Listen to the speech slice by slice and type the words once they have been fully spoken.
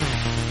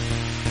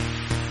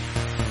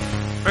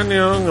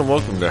Annyeong and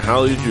welcome to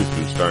Hallyu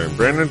Juku, starring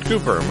Brandon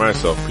Cooper and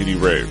myself, PD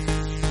Rave.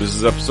 This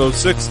is episode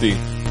 60,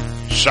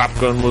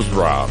 Shotgun Was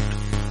Robbed.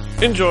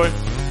 Enjoy!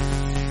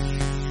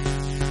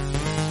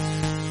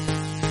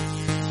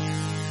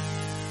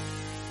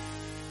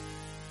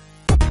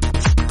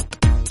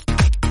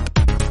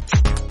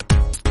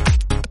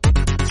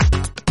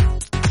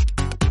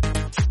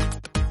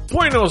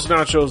 Buenos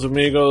nachos,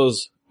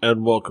 amigos,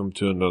 and welcome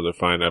to another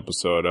fine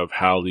episode of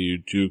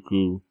Hallyu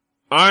Juku.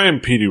 I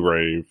am PD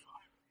Rave.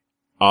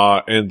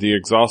 And the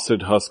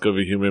exhausted husk of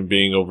a human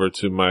being over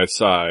to my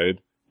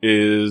side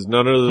is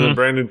none other than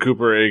Brandon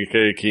Cooper,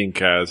 aka King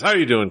Kaz. How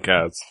you doing,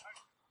 Kaz?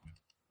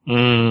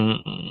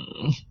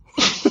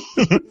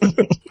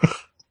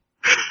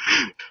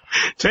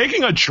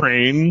 Taking a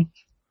train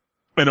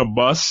and a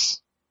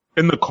bus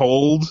in the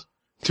cold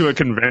to a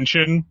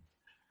convention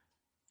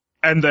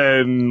and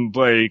then,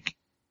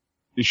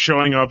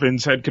 showing up in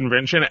said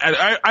convention. And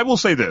I will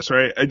say this,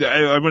 right? I'm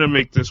going to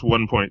make this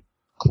one point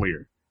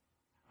clear.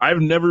 I've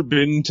never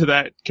been to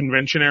that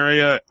convention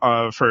area,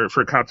 for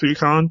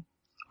KatsuCon.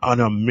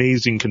 An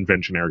amazing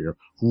convention area.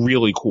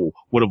 Really cool.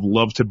 Would have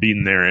loved to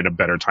been there in a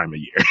better time of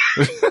year.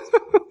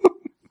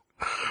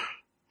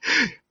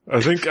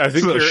 I think it's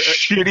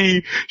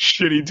a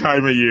shitty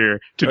time of year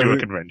to do a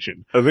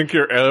convention. I think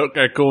you're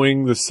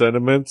echoing the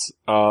sentiments,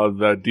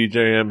 that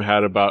DJM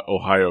had about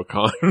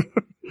OhioCon.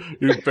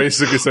 You're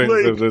basically saying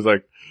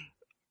there's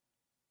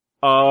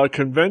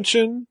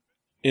convention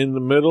in the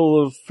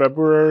middle of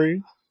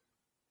February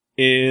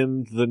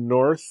in the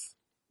north,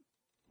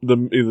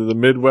 either the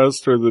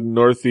Midwest or the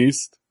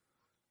Northeast.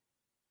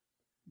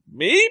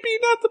 Maybe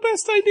not the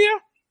best idea.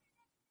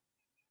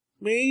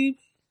 Maybe.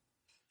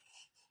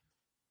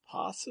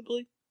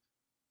 Possibly.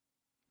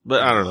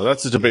 But I don't know.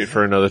 That's a debate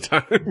for another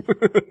time.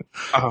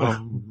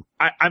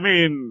 I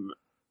mean,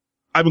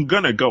 I'm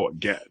gonna go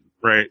again,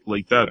 right?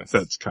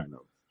 That's kind of.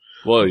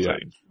 Well, yeah.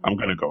 I'm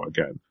gonna go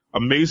again.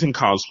 Amazing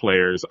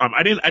cosplayers.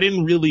 I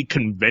didn't really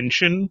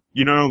convention,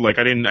 I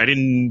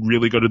didn't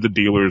really go to the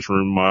dealer's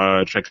room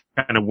much. I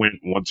kind of went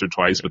once or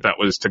twice, but that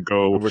was to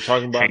go. We're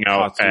talking about hang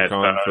out at,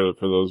 for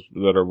those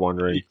that are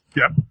wondering.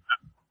 Yeah.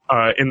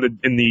 In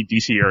the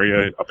DC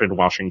area up in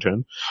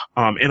Washington.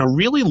 In a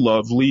really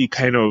lovely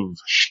kind of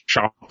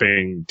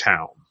shopping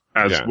town.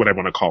 What I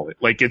want to call it.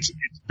 It's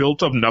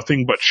built of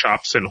nothing but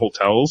shops and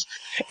hotels.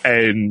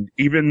 And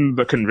even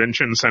the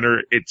convention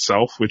center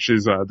itself, which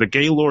is, the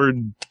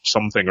Gaylord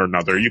something or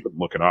another, you can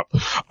look it up,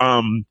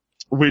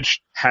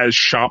 which has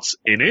shops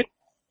in it.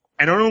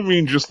 And I don't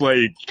mean just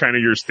kind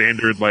of your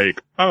standard,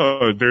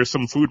 there's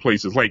some food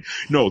places.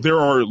 No,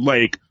 there are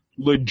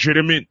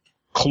legitimate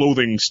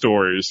clothing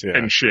stores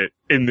and shit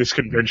in this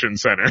convention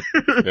center.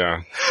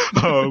 Yeah.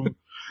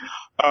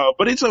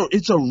 But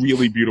it's a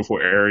really beautiful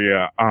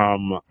area.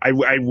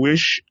 I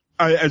wish,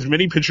 as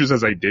many pictures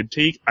as I did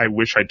take, I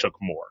wish I took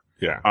more.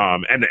 Yeah.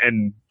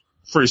 And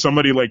for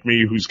somebody like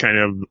me who's kind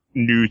of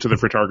new to the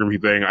photography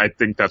thing, I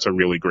think that's a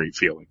really great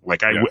feeling.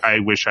 I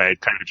wish I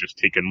had kind of just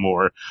taken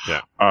more.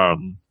 Yeah.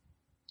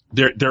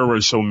 There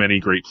were so many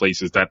great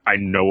places that I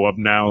know of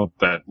now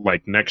that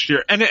next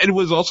year, and it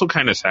was also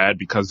kind of sad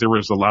because there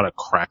was a lot of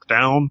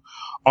crackdown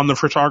on the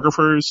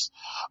photographers.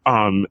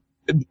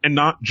 And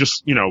not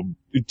just,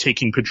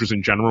 taking pictures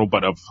in general,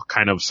 but of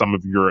kind of some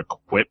of your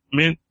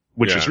equipment,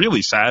 which is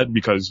really sad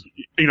because,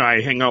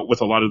 I hang out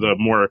with a lot of the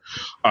more,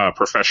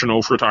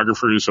 professional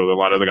photographers. So a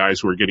lot of the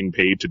guys who are getting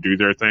paid to do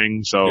their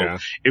thing. So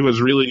it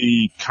was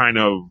really kind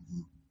of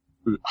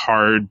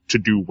hard to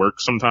do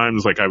work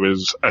sometimes. I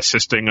was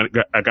assisting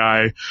a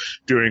guy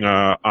doing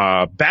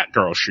a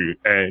Batgirl shoot,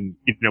 and,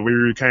 we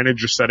were kind of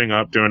just setting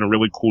up, doing a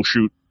really cool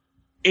shoot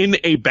in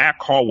a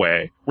back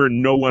hallway where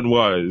no one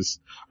was,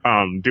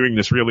 doing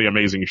this really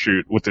amazing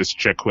shoot with this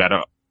chick who had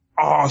a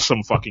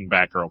awesome fucking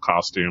Batgirl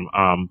costume.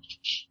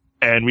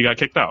 And we got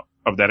kicked out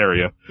of that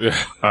area.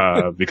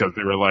 Because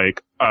they were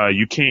like,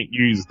 you can't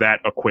use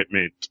that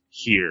equipment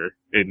here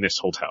in this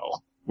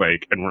hotel.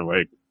 And we're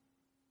like,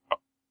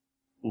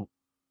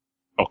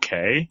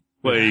 okay.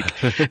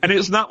 And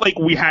it's not like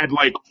we had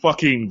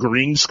fucking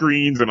green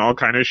screens and all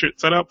kind of shit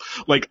set up.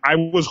 I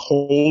was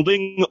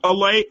holding a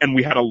light and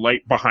we had a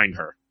light behind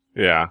her.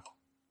 Yeah.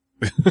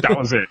 That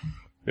was it.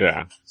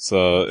 Yeah.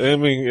 So, I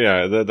mean,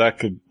 that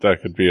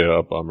could be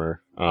a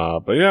bummer.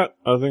 But yeah,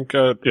 I think,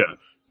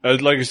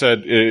 like you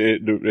said,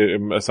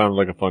 it sounded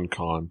like a fun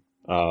con,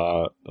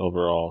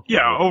 overall.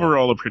 Yeah,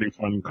 overall a pretty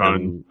fun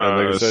con.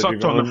 And like said,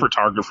 sucked on the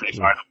photography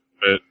side of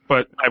it,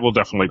 but I will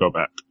definitely go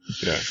back.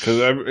 Yeah, cause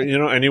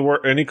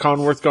any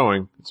con worth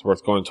going, it's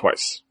worth going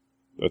twice.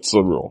 That's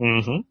the rule.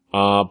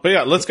 Mm-hmm. But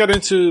yeah, let's get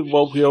into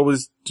what we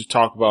always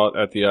talk about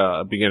at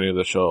the beginning of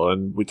the show,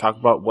 and we talk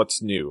about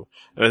what's new.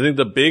 And I think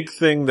the big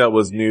thing that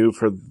was new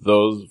for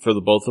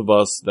the both of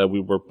us that we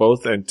were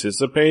both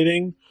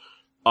anticipating,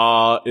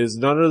 is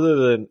none other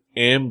than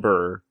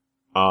Amber,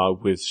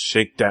 with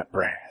Shake That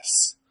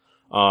Brass,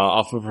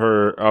 off of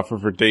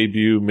her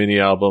debut mini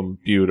album,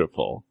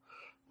 Beautiful.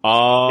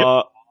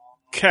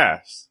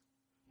 Cass,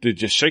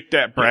 did you shake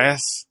that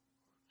brass?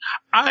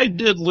 I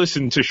did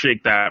listen to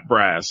Shake That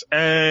Brass,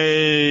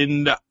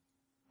 and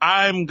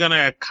I'm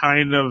gonna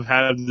kind of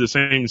have the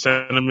same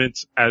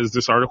sentiments as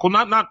this article.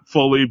 Not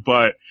fully,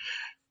 but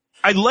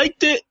I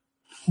liked it,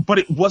 but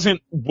it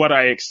wasn't what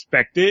I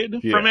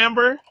expected from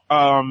Amber.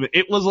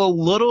 It was a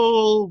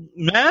little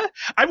meh.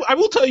 I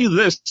will tell you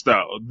this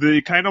though,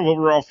 the kind of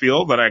overall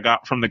feel that I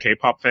got from the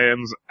K-pop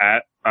fans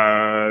at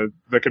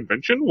the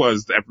convention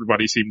was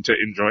everybody seemed to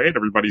enjoy it.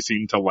 Everybody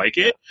seemed to like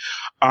it.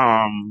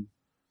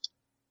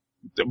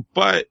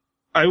 But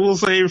I will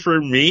say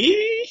for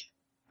me,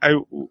 I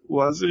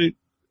wasn't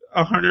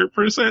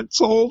 100%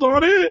 sold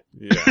on it.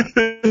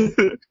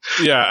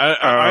 Yeah.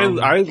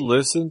 I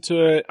listened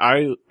to it.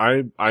 I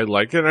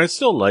like it, and I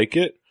still like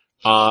it.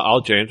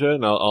 I'll jam to it,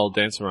 and I'll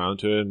dance around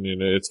to it, and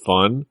it's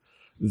fun.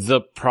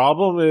 The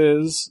problem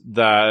is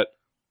that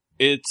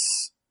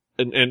it's,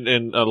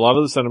 and a lot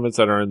of the sentiments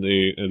that are in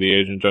the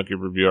Asian Junkie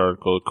Review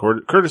article,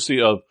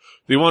 courtesy of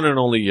the one and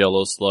only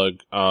Yellow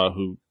Slug,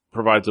 who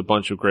provides a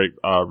bunch of great,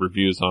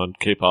 reviews on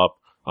K-pop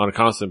on a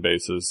constant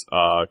basis.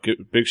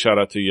 Big shout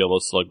out to Yellow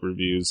Slug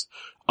Reviews.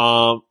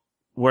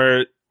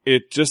 Where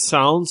it just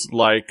sounds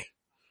like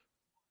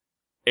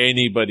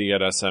anybody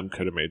at SM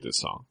could have made this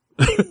song.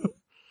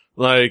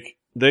 Like,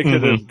 they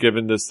could have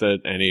given this to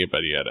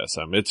anybody at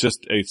SM. It's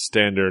just a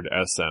standard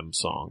SM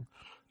song.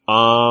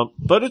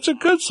 But it's a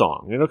good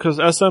song, cause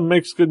SM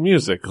makes good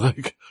music.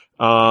 Like,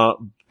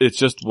 it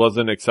just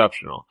wasn't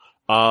exceptional.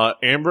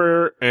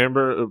 Amber,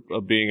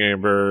 being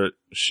Amber,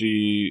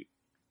 she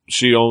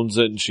owns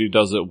it and she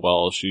does it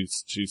well. She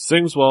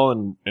sings well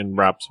and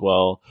raps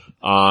well.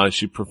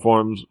 She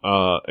performs,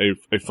 a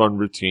fun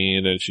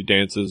routine, and she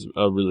dances,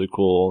 really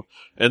cool.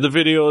 And the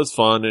video is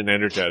fun and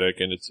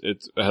energetic, and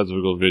it has a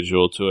good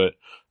visual to it.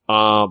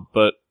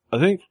 But I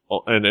think,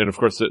 and of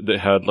course it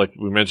had, like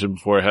we mentioned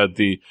before, it had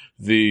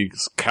the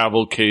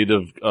cavalcade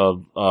of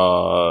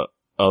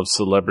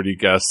celebrity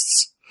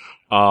guests,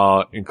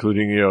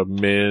 including,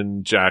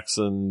 Min,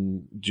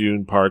 Jackson,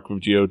 June Park from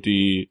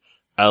GOD,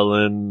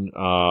 Ellen,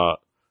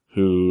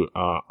 who,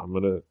 I'm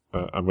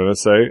gonna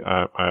say,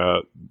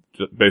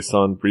 based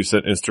on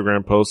recent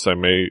Instagram posts, that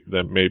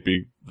may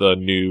be the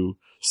new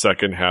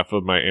second half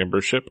of my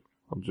Amber ship.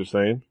 I'm just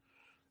saying.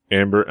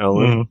 Amber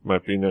Ellen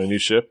might be a new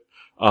ship.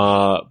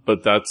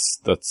 But that's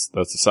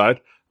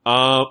aside.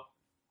 Overall,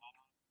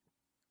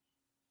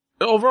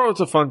 it's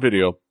a fun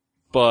video,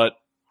 but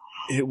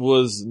it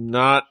was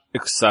not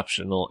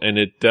exceptional, and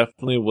it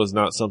definitely was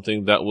not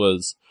something that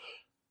was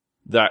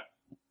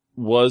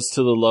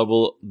to the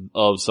level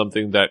of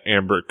something that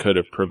Amber could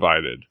have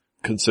provided,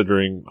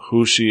 considering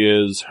who she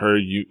is,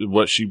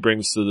 what she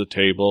brings to the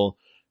table,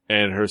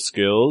 and her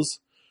skills.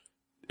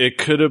 It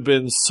could have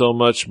been so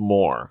much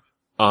more.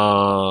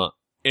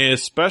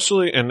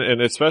 Especially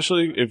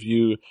if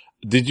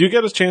did you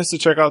get a chance to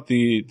check out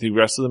the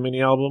rest of the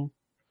mini album?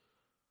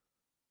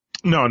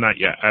 No, not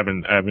yet. I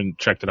haven't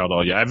checked it out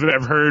all yet.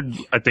 I've heard,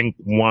 I think,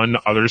 one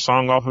other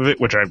song off of it,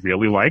 which I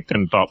really liked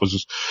and thought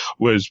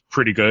was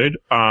pretty good.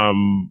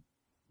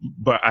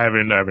 But I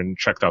haven't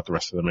checked out the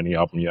rest of the mini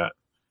album yet.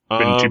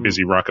 Been too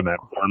busy rocking that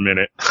 4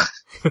 minute.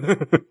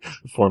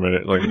 4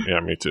 minute, yeah,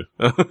 me too.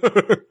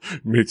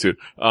 Me too.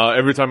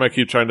 Every time I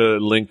keep trying to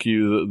link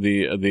you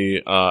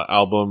the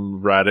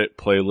album Reddit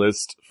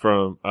playlist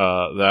from,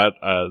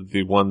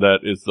 the one that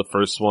is the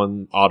first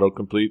one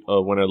autocomplete,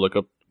 when I look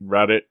up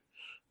Reddit,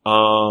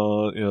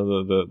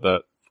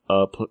 that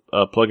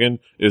plugin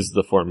is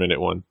the 4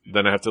 minute one.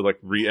 Then I have to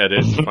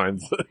re-edit and find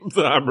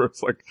the number.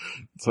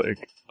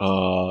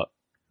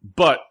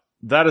 But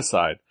that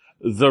aside,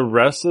 the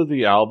rest of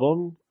the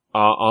album,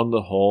 on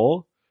the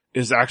whole,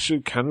 is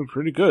actually kind of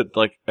pretty good.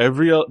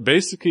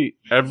 Basically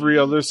every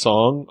other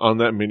song on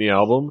that mini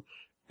album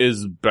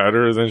is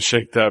better than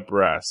Shake That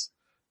Brass.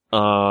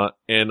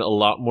 And a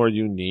lot more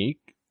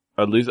unique,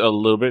 at least a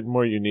little bit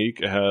more unique.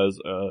 It has,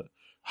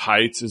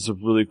 Heights is a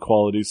really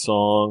quality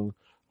song.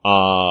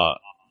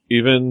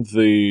 Even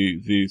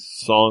the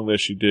song that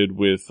she did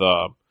with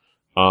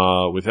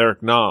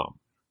Eric Nam,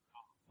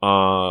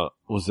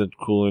 was a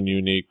cool and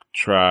unique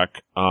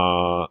track.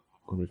 Let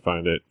me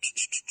find it.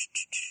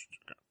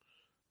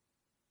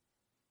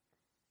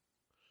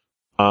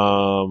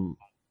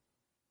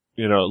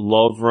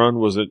 Love Run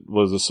was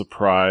a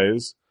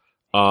surprise.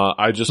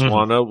 I Just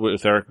Wanna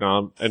with Eric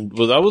Nam. And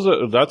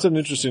that's an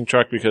interesting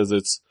track because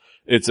it's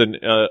an,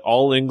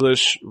 all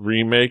English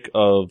remake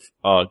of,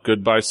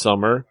 Goodbye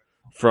Summer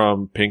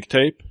from Pink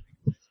Tape.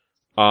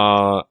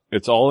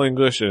 It's all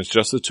English and it's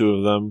just the two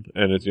of them,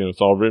 and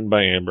it's all written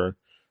by Amber.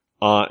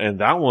 And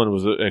that one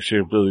was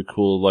actually a really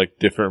cool,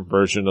 different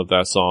version of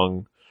that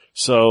song.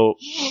 So,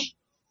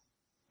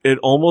 it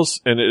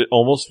almost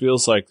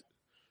feels like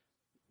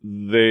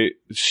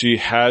she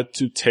had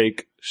to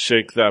take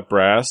Shake That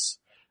Brass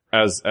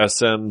as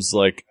SM's,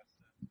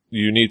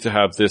 you need to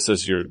have this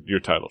as your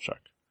title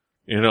track.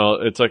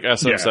 It's like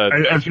SM said.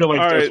 I feel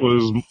like this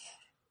was,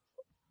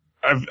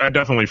 I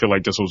definitely feel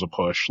like this was a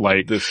push.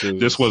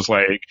 This was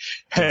hey,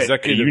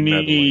 you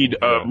need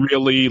a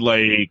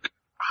really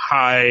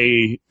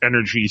high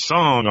energy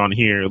song on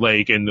here,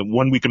 like, and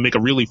one we can make a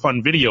really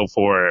fun video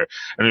for.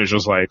 And it's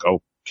just like,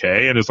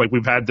 okay. And it's like,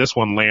 we've had this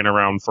one laying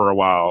around for a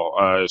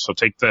while. So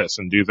take this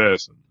and do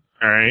this.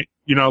 All right.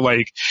 You know,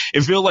 like,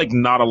 it feels like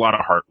not a lot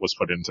of heart was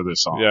put into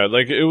this song. Yeah,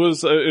 like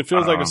it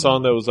feels like a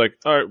song that was like,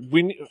 all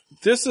right,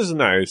 this is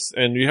nice.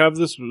 And you have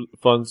this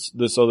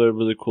other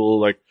really cool,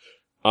 like,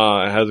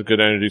 it has a good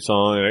energy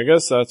song, and I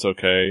guess that's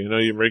okay. You know,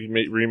 you're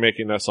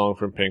remaking that song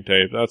from Pink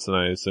Tape. That's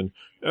nice. And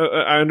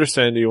I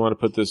understand that you want to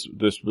put this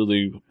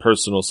really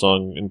personal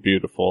song in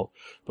beautiful,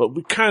 but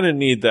we kind of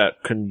need that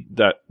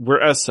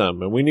we're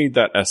SM and we need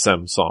that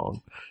SM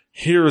song.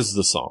 Here's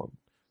the song.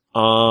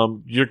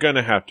 You're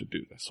gonna have to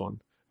do this one.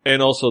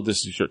 And also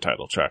this is your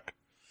title track.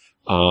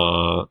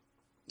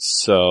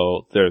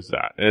 So there's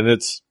that. And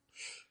it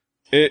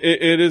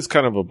is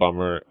kind of a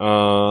bummer.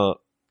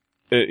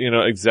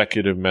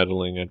 Executive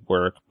meddling at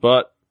work,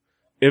 but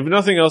if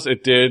nothing else,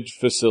 it did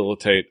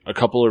facilitate a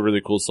couple of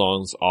really cool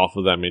songs off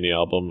of that mini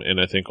album,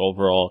 and I think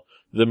overall,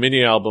 the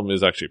mini album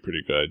is actually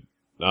pretty good.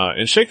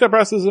 And Shake That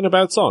Brass isn't a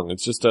bad song,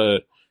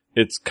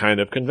 it's kind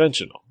of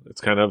conventional.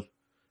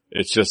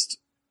 It's just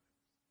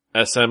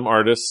SM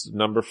artist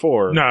number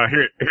 4. No,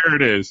 here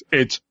it is.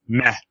 It's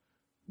meh.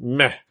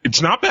 Meh.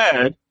 It's not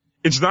bad.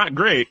 It's not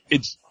great.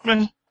 It's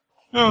meh.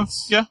 Oh,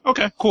 yeah,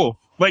 okay, cool.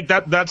 Like,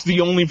 that's the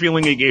only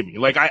feeling it gave me.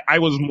 Like, I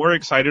was more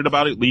excited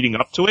about it leading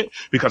up to it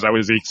because I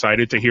was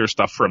excited to hear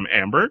stuff from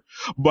Amber.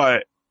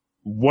 But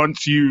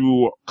once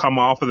you come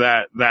off of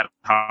that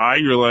high,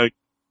 you're like,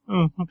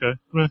 oh, okay.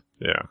 Meh.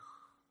 Yeah.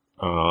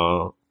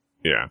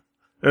 Yeah.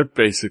 It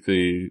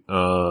basically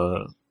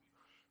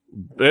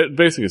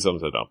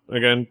sums it up.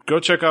 Again,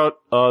 go check out,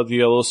 the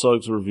Yellow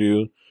Slugs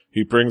review.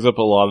 He brings up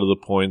a lot of the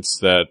points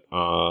that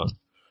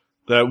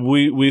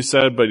we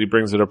said, but he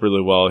brings it up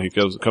really well. He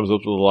comes up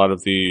with a lot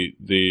of the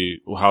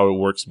how it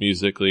works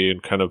musically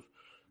and kind of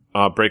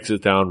breaks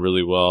it down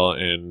really well.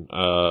 And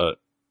I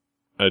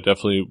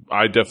definitely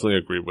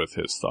agree with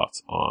his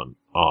thoughts on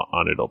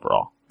it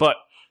overall. But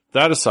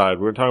that aside,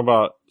 we're talking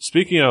about,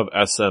 speaking of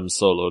SM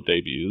solo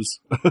debuts,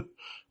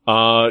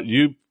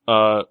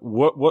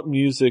 what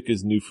music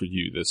is new for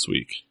you this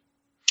week?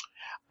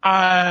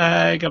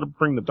 I gotta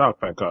bring the doc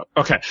back up.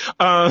 Okay.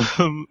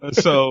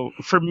 So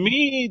for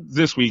me,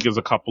 this week is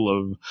a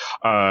couple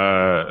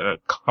of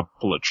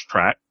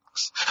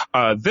tracks.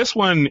 This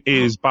one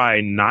is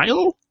by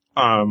Niall.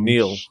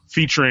 Neil.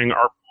 Featuring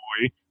our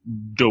boy,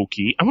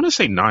 Doki. I want to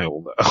say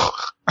Niall, though.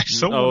 I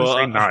still want to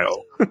say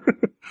Niall.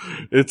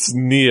 It's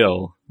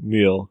Neil.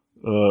 From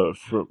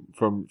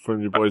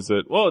your boys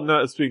that,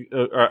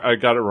 I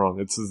got it wrong.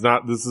 This is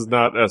not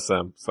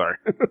SM. Sorry.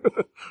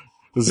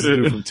 This is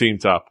new from Team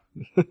Top.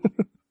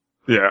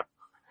 Yeah.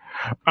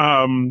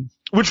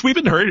 Which we've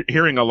been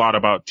hearing a lot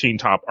about Teen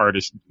Top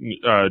artists,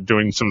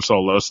 doing some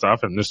solo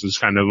stuff, and this is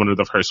kind of one of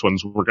the first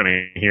ones we're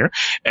gonna hear,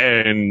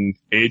 and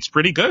it's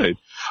pretty good.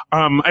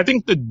 I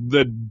think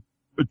the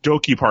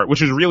Doki part,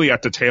 which is really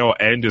at the tail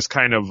end, is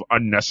kind of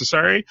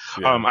unnecessary.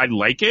 Yeah. I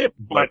like it,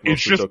 but like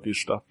it's just, Doki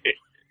stuff.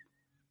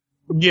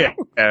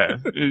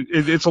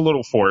 It's a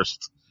little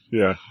forced.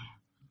 Yeah.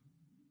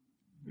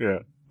 Yeah.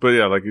 But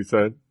yeah, like you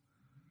said.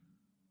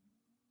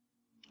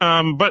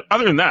 But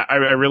other than that, I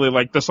really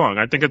like the song.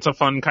 I think it's a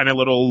fun kind of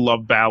little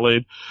love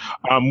ballad,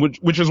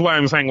 which is why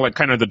I'm saying, like,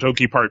 kind of the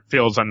Doki part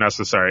feels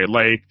unnecessary.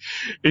 Like,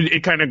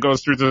 it kind of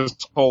goes through this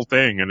whole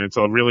thing, and it's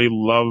a really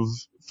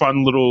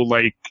fun little,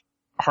 like,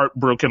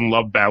 heartbroken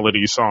love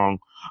ballady song.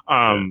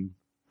 And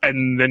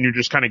then you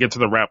just kind of get to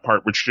the rap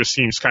part, which just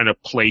seems kind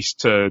of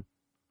placed to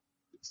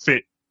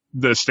fit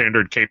the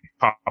standard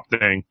K-pop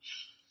thing.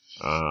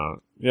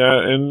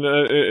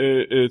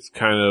 It's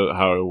kind of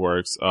how it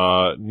works.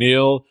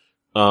 Neil,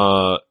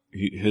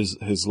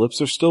 his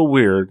lips are still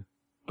weird,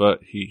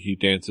 but he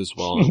dances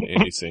well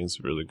and he sings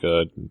really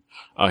good. And,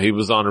 he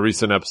was on a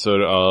recent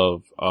episode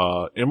of,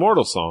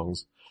 Immortal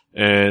Songs,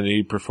 and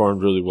he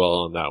performed really well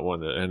on that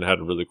one and had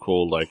a really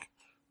cool, like,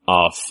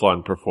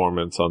 fun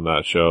performance on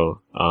that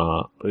show.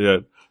 But yeah,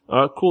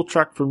 cool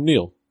track from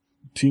Neil.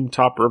 Team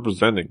Top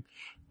representing.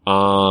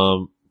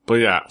 But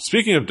yeah,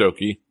 speaking of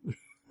Doki,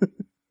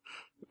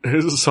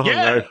 here's a song.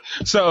 Yeah.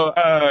 So,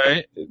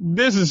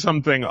 this is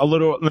something a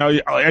little, now,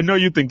 I know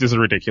you think this is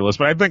ridiculous,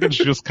 but I think it's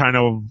just kind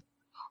of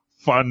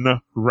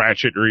fun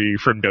ratchetry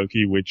from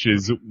Doki, which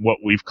is what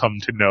we've come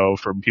to know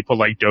from people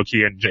like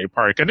Doki and Jay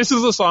Park. And this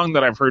is a song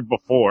that I've heard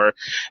before,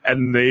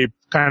 and they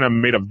kind of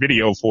made a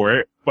video for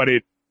it, but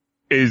it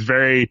is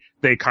they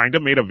kind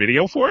of made a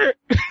video for it.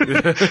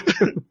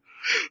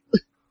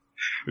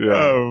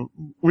 Yeah.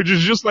 Which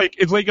is just like,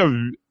 it's like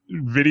a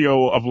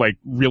video of like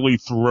really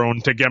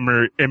thrown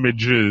together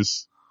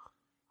images.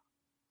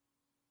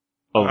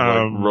 Of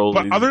like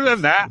but other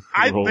than that,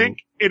 I think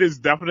it is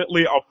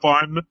definitely a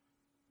fun,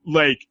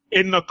 like,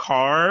 in the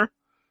car,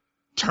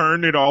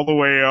 turn it all the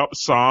way up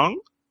song.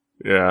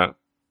 Yeah.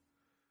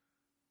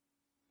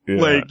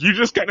 Like, you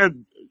just kind of,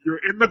 you're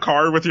in the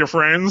car with your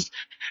friends,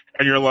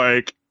 and you're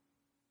like,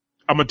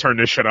 I'm gonna turn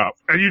this shit up.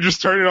 And you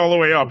just turn it all the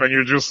way up, and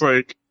you're just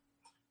like,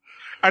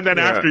 And then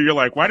after you're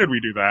like, why did we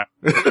do that?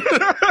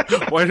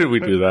 Why did we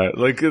do that?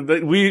 Like,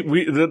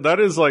 that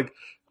is like,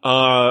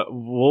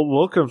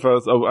 we'll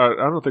confess. Oh, I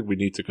don't think we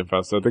need to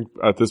confess. I think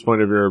at this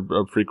point, if you're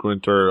a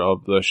frequenter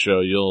of the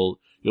show, you'll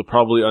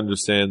probably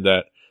understand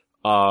that,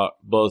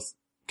 both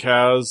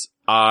Kaz,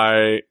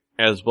 I,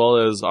 as well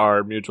as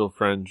our mutual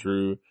friend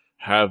Drew,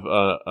 have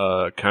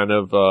a kind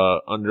of,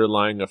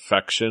 underlying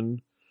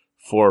affection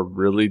for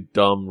really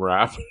dumb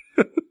rap.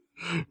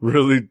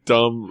 Really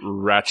dumb,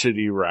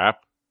 ratchety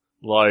rap.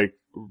 Like,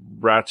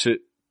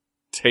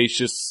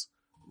 ratchetatious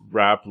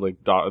rap,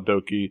 like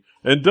Doki.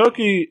 And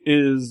Doki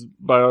is,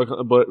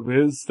 but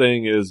his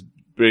thing is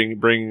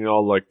bringing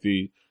all, like,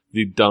 the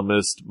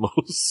dumbest,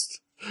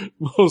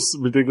 most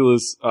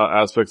ridiculous,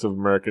 aspects of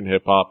American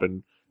hip hop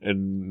and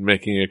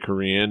making it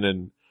Korean,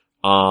 and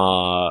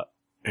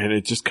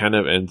it just kind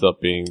of ends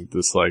up being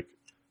this, like,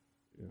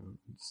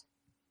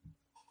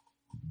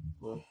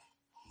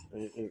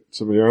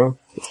 somebody around?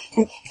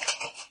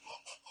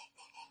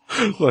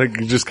 Like,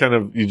 you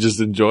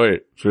just enjoy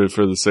it for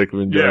the sake of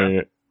enjoying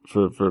it,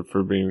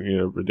 for being,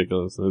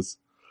 ridiculousness.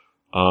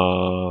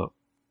 But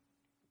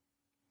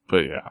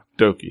yeah,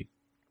 Doki.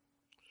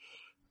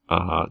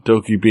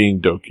 Doki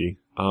being Doki.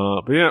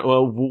 But yeah,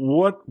 well,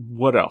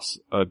 what else,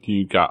 do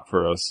you got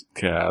for us,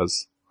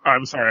 Kaz?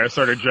 I'm sorry, I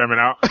started jamming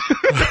out.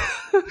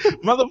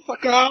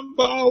 Motherfucker, I'm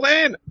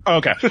ballin'.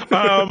 Okay.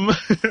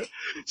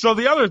 So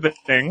the other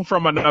thing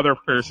from another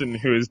person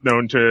who is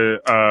known to,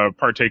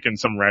 partake in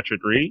some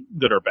ratchetry,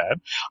 good or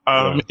bad,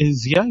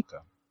 is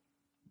Zico.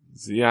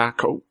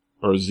 Zico.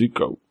 Or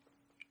Zico.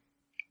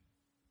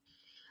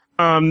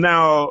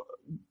 Now,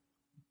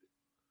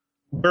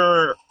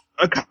 we're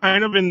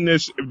kind of in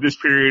this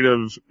period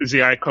of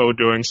Zico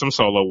doing some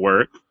solo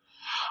work.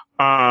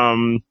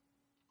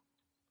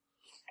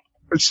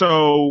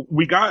 So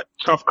we got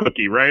Tough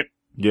Cookie, right?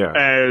 Yeah.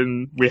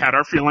 And we had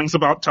our feelings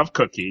about Tough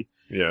Cookie.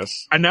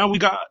 Yes. And now we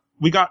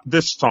got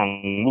this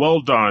song,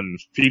 Well Done,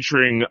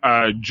 featuring,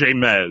 Jay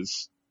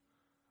Mez.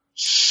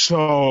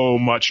 So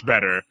much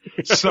better.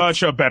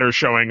 Such a better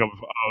showing of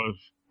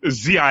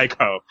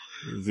Zico.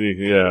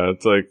 Yeah,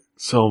 it's like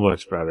so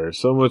much better.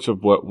 So much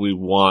of what we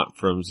want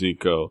from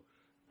Zico.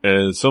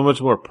 And so much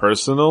more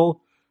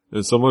personal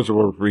and so much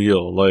more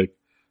real. Like,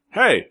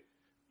 hey,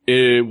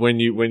 when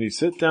you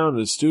sit down in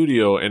the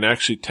studio and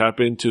actually tap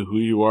into who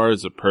you are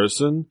as a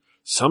person,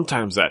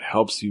 sometimes that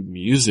helps you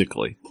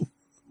musically.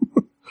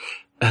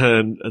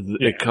 And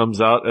it comes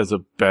out as a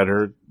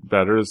better,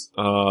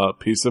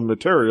 piece of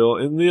material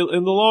in the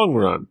long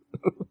run.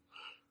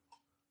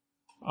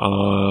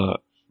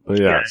 But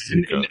yeah.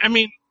 And I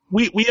mean,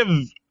 we have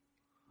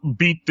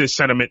beat this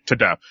sentiment to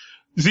death.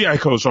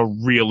 Zico's a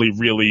really,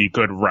 really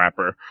good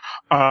rapper.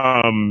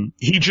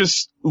 He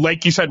just,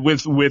 like you said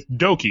with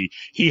Doki,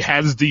 he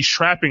has these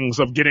trappings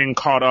of getting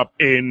caught up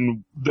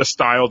in the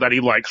style that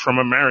he likes from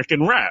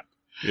American rap.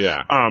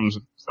 Yeah.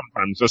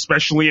 Sometimes,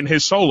 especially in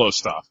his solo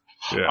stuff.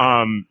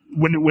 Yeah.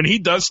 When he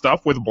does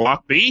stuff with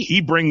Block B,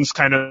 he brings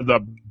kind of the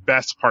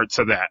best parts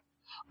of that.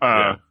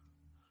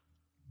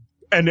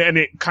 And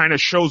it kind of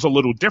shows a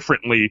little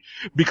differently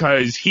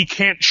because he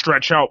can't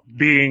stretch out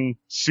being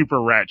super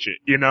ratchet,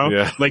 you know?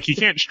 Yeah. Like he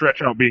can't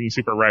stretch out being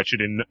super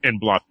ratchet in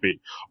Block B.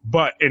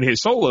 But in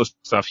his solo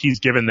stuff, he's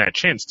given that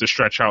chance to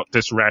stretch out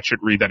this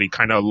ratchetry that he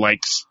kind of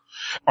likes,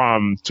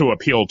 to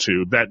appeal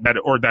to,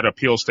 that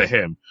appeals to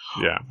him.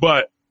 Yeah.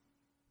 But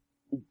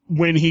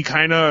when he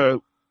kind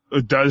of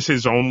does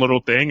his own little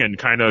thing and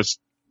kind of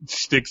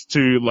sticks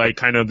to like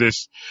kind of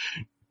this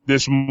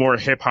more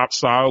hip hop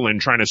style and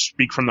trying to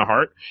speak from the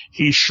heart,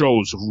 he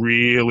shows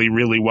really,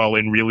 really well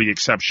and really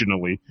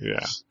exceptionally.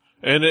 Yeah.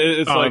 And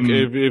it's like,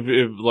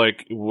 if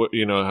like,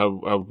 you know,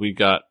 how we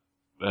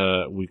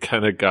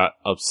kind of got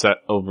upset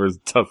over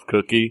Tough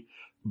Cookie,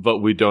 but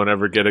we don't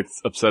ever get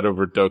upset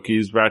over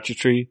Doki's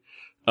ratchetry.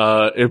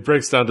 It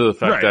breaks down to the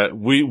fact that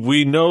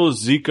we know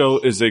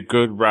Zico is a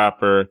good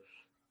rapper.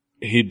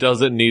 He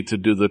doesn't need to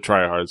do the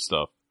try hard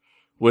stuff.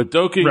 With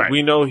Doki,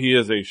 we know he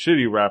is a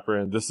shitty rapper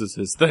and this is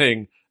his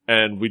thing.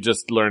 And we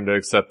just learned to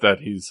accept that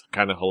he's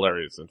kind of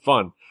hilarious and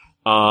fun.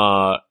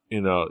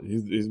 You know,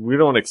 we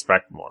don't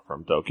expect more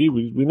from Doki.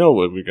 We know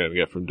what we're going to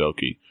get from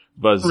Doki.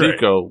 But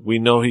Zico, we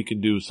know he can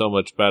do so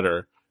much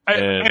better.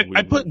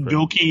 I put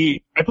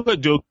Doki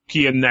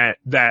in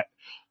that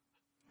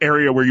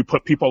area where you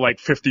put people like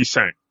 50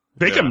 Cent.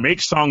 They can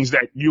make songs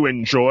that you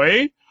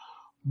enjoy,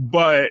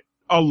 but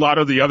a lot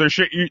of the other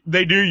shit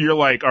they do, you're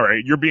like, all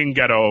right, you're being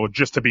ghetto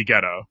just to be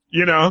ghetto,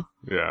 you know?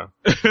 Yeah.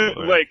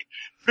 Like,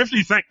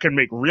 50 Cent can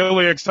make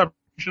really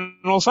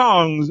exceptional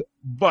songs,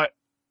 but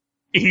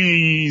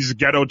he's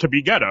ghetto to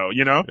be ghetto,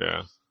 you know?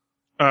 Yeah.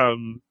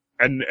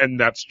 And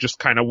that's just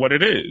kind of what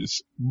it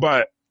is.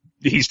 But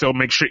he still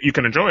makes shit you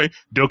can enjoy.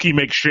 Doki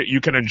makes shit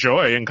you can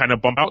enjoy and kind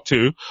of bump out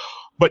to.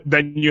 But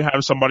then you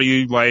have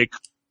somebody like,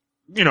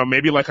 you know,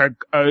 maybe like a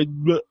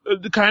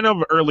kind of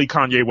early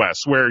Kanye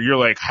West where you're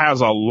like,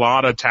 has a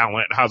lot of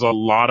talent, has a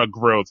lot of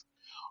growth,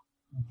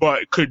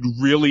 but could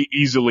really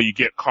easily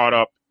get caught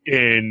up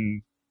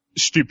in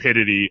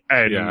stupidity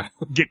and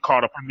get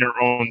caught up in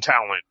their own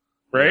talent.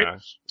 right? Yeah.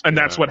 And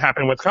that's what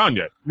happened with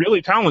Kanye.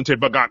 Really talented,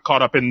 but got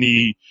caught up in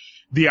the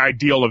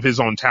ideal of his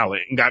own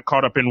talent and got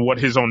caught up in what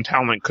his own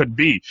talent could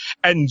be.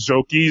 And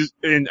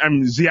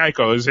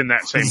Ziaiko is in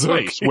that same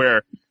place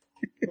where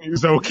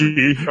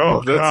Zoki,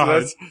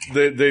 God.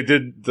 They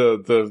did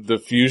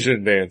the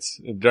fusion dance,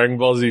 Dragon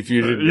Ball Z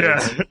fusion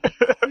dance.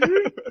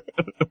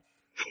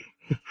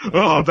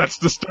 Oh, that's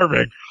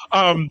disturbing.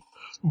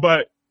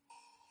 But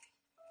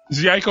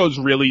Ziaiko's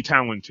really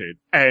talented,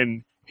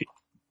 and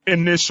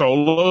in this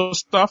solo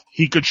stuff,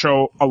 he could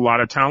show a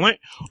lot of talent,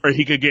 or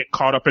he could get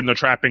caught up in the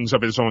trappings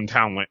of his own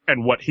talent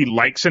and what he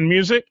likes in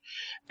music,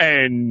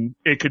 and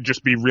it could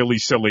just be really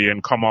silly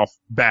and come off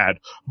bad,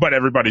 but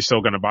everybody's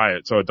still gonna buy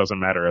it, so it doesn't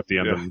matter at the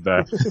end of the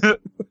day.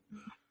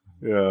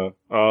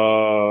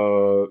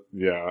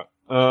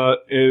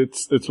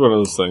 It's one of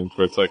those things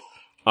where it's like,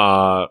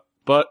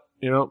 but,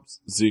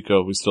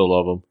 Zico, we still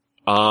love him.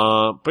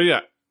 But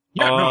yeah.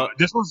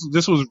 This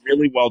was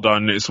really well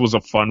done. This was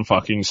a fun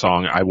fucking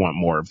song. I want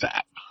more of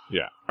that.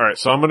 Yeah. Alright,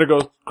 so I'm gonna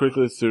go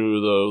quickly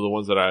through the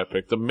ones that I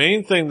picked. The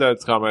main thing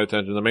that's caught my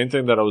attention, the main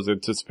thing that I was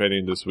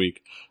anticipating this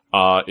week,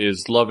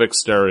 is Love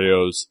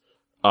Exterio's,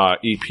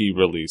 EP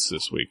release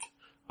this week.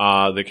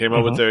 They came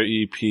out with their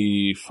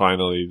EP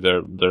finally,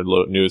 their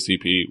newest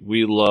EP,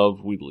 We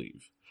Love, We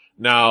Leave.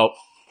 Now,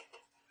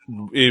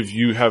 if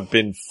you have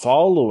been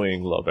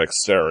following Love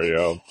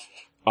Exterio,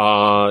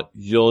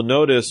 you'll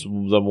notice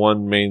the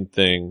one main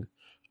thing,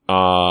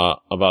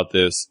 about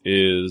this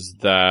is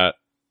that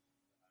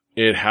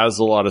it has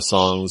a lot of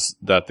songs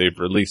that they've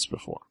released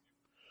before.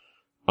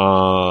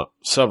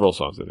 Several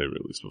songs that they've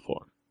released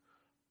before,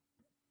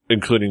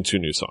 including 2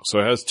 new songs. So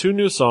it has 2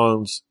 new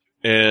songs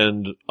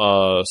and,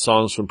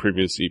 songs from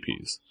previous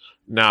EPs.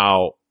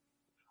 Now,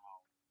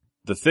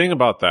 the thing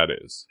about that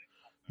is,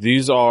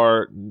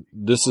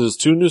 this is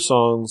 2 new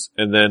songs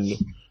and then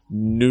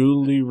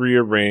newly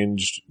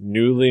rearranged,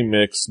 newly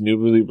mixed,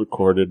 newly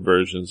recorded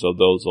versions of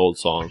those old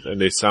songs,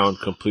 and they sound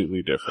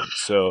completely different.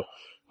 So,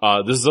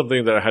 this is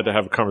something that I had to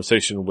have a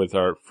conversation with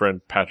our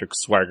friend Patrick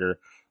Swagger,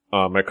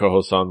 my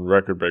co-host on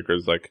Record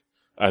Breakers. Like,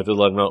 I had to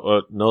let him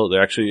know, no, they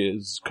actually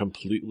is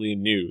completely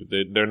new.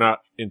 They're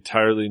not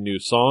entirely new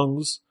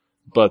songs,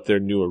 but they're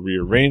newer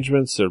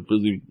rearrangements. They're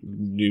really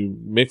new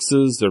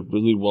mixes. They're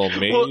really well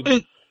made. Well,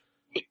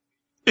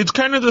 it's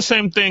kind of the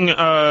same thing,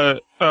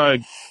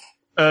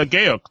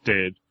 Gaok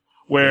did,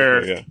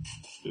 where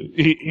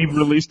he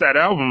released that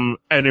album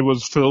and it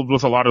was filled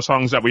with a lot of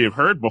songs that we have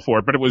heard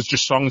before, but it was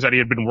just songs that he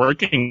had been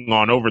working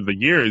on over the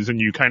years,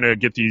 and you kind of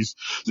get these,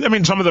 I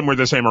mean, some of them were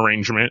the same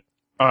arrangement,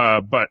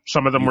 but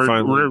some of them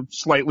were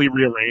slightly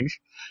rearranged,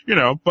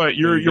 but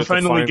you're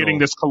finally getting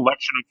this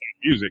collection of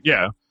music,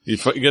 You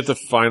get the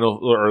final,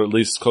 or at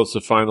least close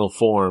to final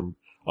form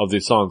of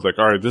these songs, like,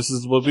 alright, this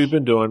is what we've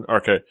been doing,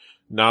 okay.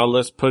 Now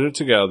let's put it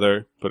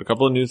together, put a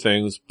couple of new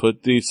things,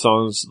 put these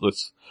songs,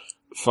 let's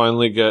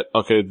finally get,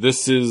 okay,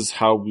 this is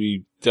how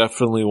we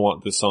definitely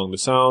want this song to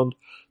sound.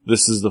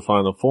 This is the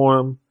final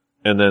form.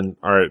 And then,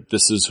 alright,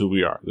 this is who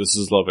we are. This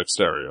is Love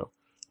Exterio.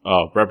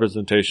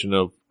 Representation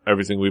of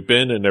everything we've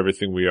been and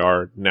everything we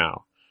are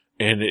now.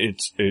 And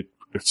it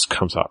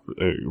comes out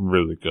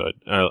really good.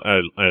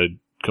 I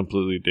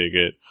completely dig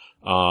it.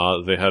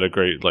 They had a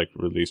great,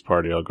 release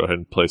party. I'll go ahead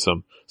and play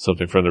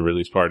something from the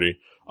release party.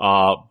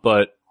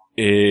 But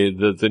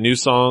the new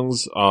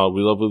songs,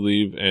 We Love, We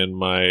Leave and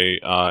My,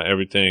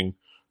 Everything,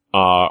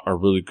 are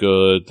really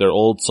good. Their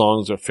old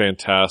songs are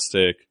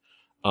fantastic.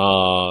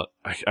 I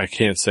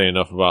can't say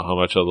enough about how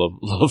much I love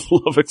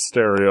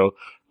Exterio.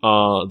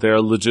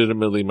 They're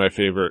legitimately my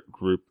favorite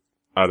group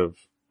out of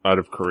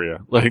Korea.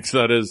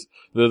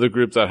 They're the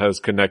group that has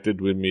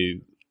connected with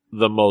me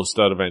the most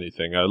out of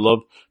anything. I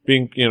love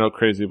being,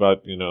 crazy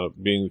about,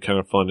 being kind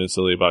of fun and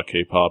silly about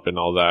K-pop and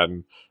all that.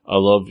 And I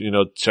love,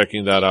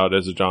 checking that out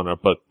as a genre,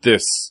 but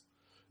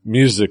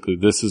musically,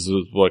 this is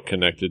what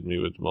connected me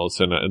with most,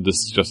 and this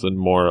is just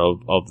more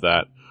of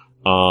that.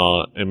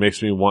 It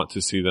makes me want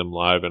to see them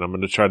live, and I'm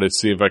gonna try to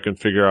see if I can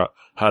figure out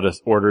how to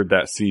order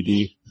that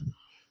CD,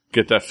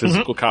 get that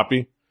physical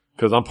copy,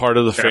 cause I'm part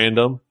of the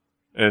fandom,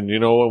 and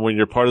when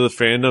you're part of the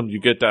fandom, you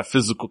get that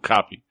physical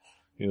copy.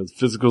 The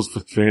physical's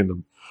for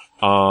fandom.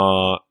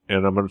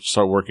 And I'm gonna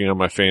start working on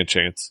my fan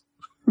chants.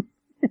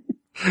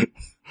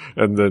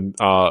 And then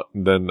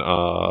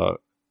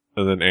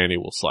Annie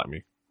will slap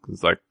me.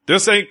 It's like,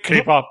 this ain't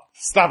K-pop.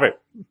 Stop it.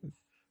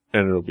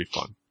 And it'll be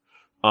fun.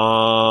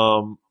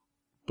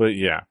 But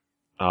yeah,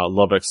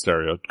 Love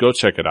Exterio. Go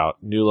check it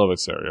out. New Love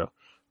Exterio.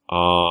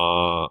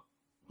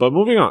 But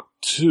moving on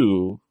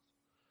to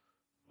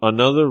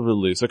another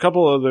release, a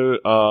couple other,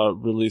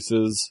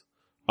 releases.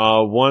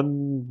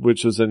 One,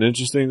 which is an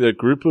interesting, the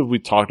group we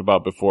talked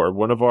about before,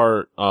 one of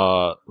our,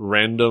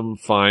 random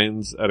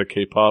finds at a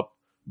K-pop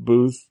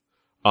booth,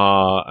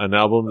 an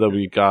album that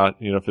we got,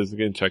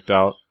 physically and checked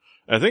out.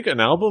 I think an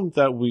album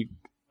that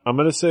I'm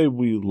gonna say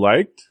we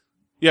liked.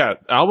 Yeah,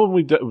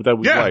 album that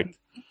we liked.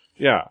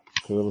 Yeah.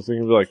 Cause I was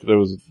thinking there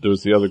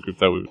was the other group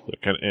that we were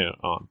kind of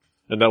on,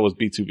 and that was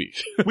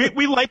B2B.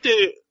 we liked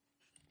it.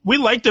 We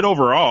liked it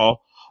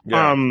overall.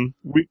 Yeah.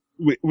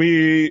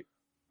 We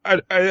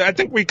I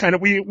think we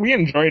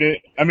enjoyed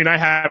it. I mean, I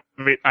have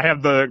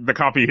the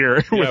copy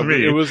here with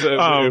me. It was,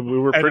 we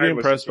were pretty I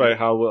impressed by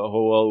how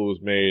well it was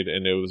made,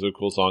 and it was a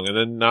cool song. And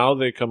then now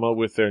they come up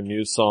with their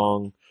new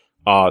song,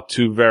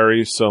 To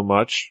Vary So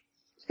Much.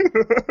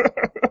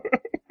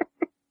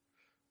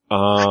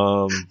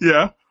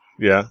 Yeah.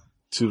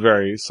 To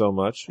Vary So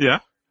Much. Yeah.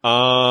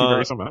 To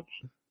Vary So Much.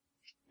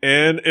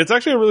 And it's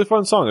actually a really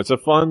fun song. It's a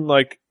fun,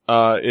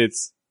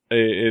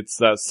 it's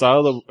that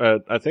style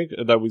that, I think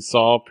that we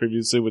saw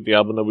previously with the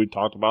album that we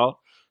talked about.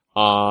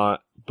 But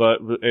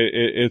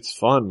it's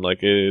fun. Like,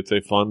 it's a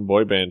fun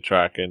boy band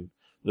track, and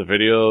the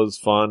video is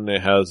fun.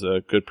 It has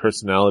a good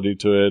personality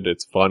to it.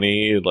 It's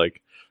funny.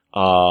 Like,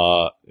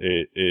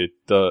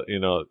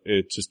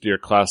 it's just your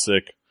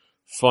classic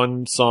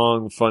fun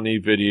song, funny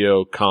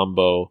video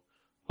combo.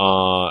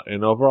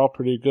 And overall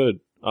pretty good.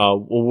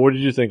 What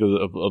did you think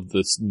of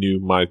this new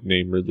My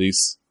Name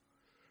release?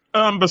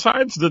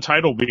 Besides the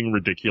title being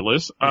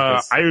ridiculous,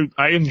 Yes. I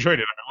enjoyed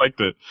it. I liked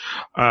it.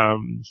 I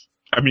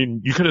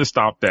mean, you could have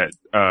stopped at,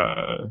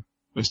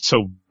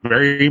 so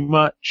very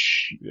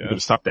much. You could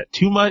have stopped at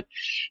too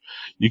much.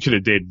 You could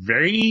have did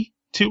very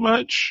too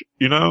much,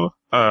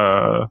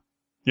 but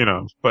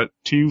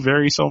too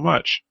very so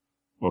much.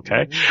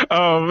 Okay.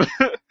 But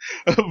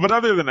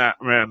other than that,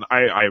 man,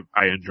 I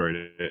enjoyed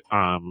it.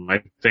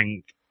 I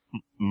think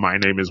My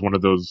Name is one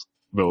of those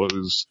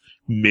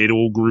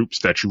middle groups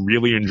that you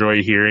really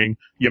enjoy hearing.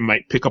 You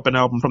might pick up an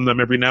album from them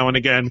every now and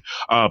again,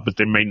 but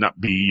they may not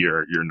be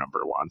your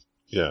number one.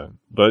 Yeah.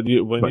 But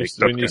when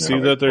you see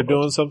that they're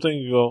doing something,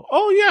 you go,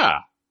 oh yeah,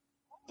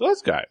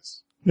 those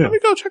guys. Yeah. Let me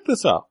go check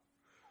this out.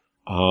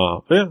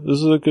 This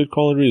is a good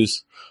quality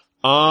release.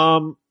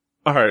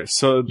 Alright,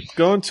 so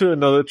going to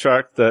another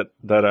track that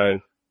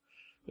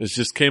it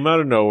just came out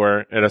of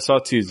nowhere, and I saw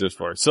teasers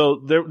for it. So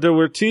there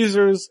were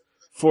teasers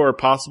for a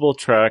possible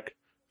track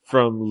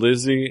from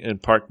Lizzie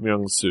and Park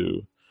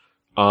Myung-soo.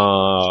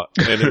 And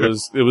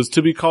it was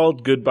to be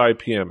called Goodbye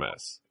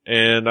PMS.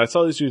 And I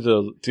saw these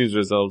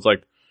teasers, and I was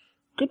like,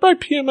 Goodbye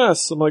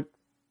PMS. I'm like,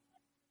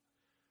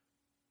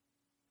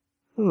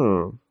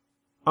 alright,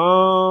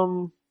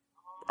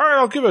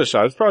 I'll give it a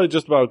shot. It's probably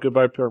just about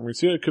Goodbye Park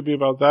Myung-soo. It could be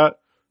about that.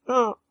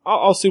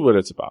 I'll see what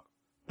it's about.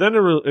 Then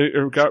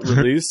it got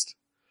released,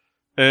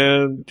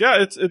 and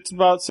yeah, it's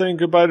about saying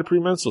goodbye to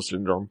premenstrual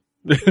syndrome.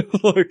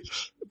 Like,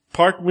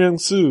 Park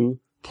Myung-soo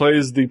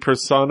plays the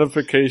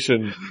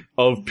personification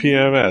of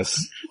PMS,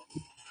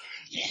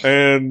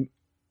 and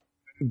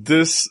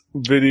this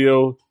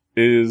video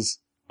is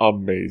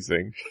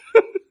amazing.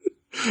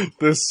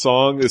 This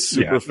song is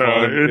super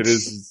fun. It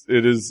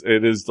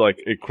is like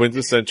a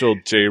quintessential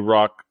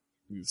J-rock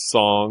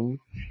song,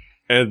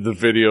 and the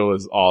video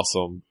is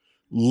awesome.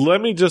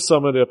 Let me just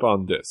sum it up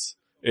on this.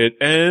 It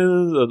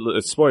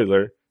ends,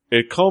 spoiler,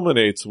 it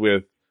culminates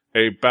with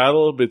a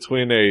battle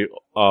between a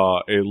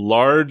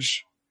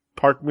large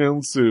Park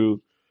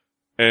Myung-soo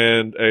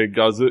and a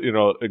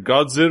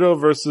Godzilla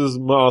versus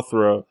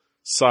Mothra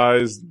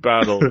sized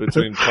battle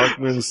between Park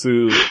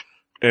Myung-soo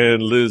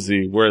and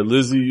Lizzie, where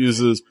Lizzie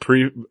uses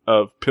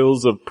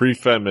pills of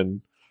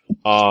Prefemin,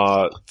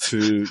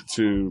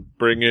 to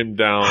bring him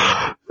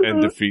down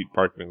and defeat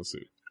Park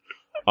Myung-soo.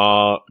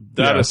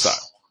 Aside.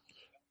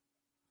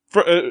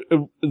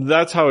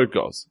 That's how it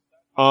goes.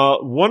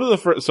 One of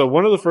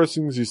the first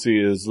things you see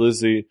is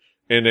Lizzie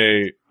in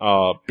a,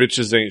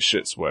 bitches ain't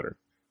shit sweater.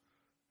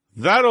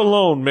 That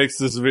alone makes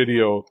this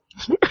video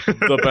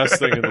the best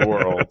thing in the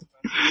world.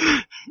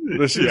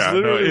 She's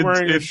literally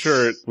wearing a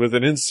shirt with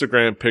an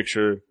Instagram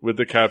picture with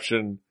the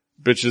caption,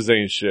 bitches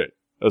ain't shit,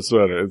 a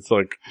sweater. It's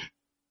like,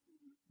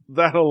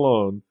 that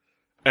alone.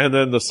 And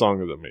then the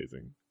song is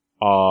amazing.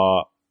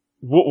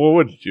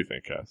 What did you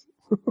think, Cass?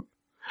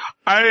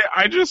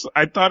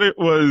 I thought it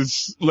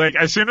was, like,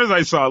 as soon as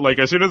I saw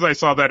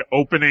that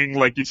opening,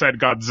 like you said,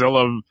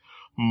 Godzilla,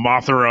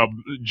 Mothra,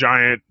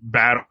 giant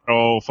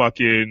battle,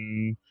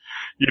 fucking,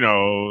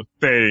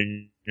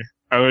 thing,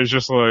 I was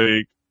just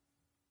like,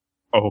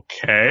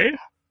 okay,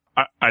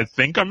 I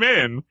think I'm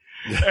in.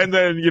 And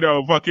then,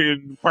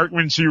 fucking Park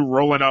Myung-soo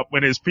rolling up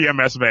in his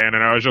PMS van,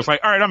 and I was just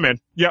like, alright, I'm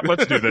in. Yeah,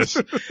 let's do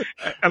this.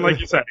 And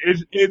like you said,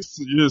 it's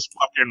just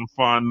fucking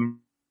fun.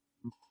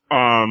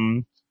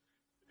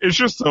 It's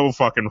just so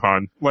fucking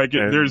fun. Like,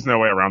 there's no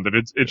way around it.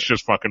 It's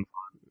just fucking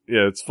fun.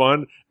 Yeah, it's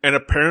fun. And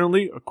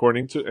apparently,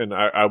 according to, and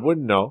I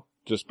wouldn't know,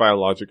 just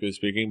biologically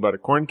speaking, but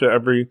according to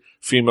every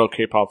female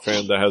K-pop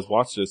fan that has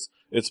watched this,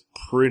 it's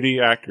pretty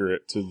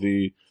accurate to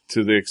the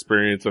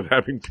experience of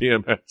having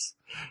PMS.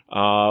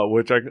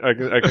 Which I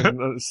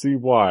can see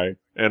why.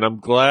 And I'm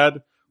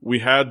glad we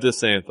had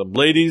this anthem.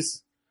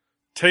 Ladies,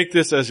 take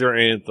this as your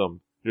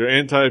anthem.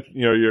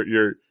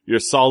 Your your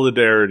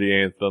solidarity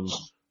anthem.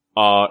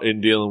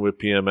 In dealing with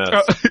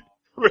PMS.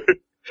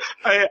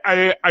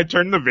 I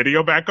turned the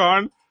video back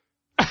on.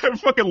 I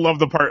fucking love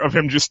the part of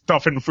him just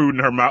stuffing food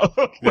in her mouth.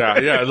 Yeah.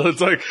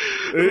 It's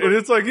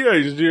like,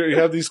 you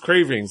have these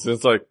cravings. And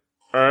it's like,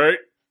 alright,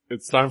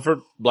 it's time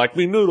for black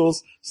bean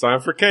noodles. It's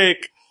time for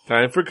cake.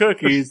 Time for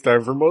cookies.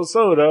 Time for more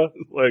soda.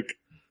 Like,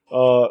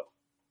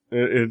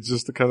 It's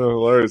just kind of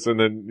hilarious. And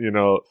then, you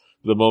know,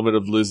 the moment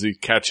of Lizzie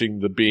catching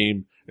the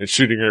beam and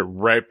shooting it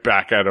right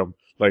back at him.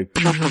 Like,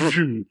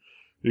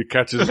 he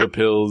catches the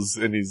pills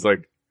and he's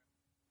like,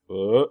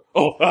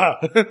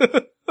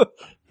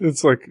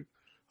 It's like,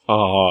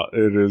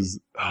 it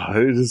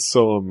is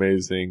so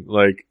amazing.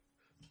 Like,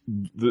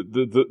 and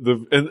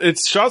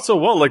it's shot so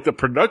well, like the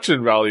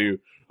production value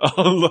of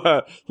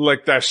that,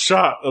 like that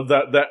shot of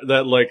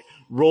that like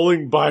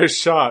rolling by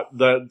shot,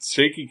 that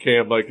shaky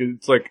cam, like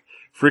it's like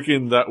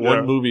freaking that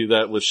one movie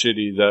that was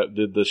shitty that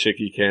did the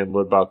shaky cam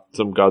about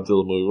some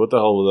Godzilla movie. What the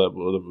hell was that?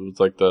 It was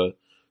like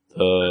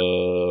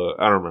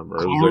I don't remember.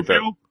 It was like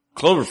that.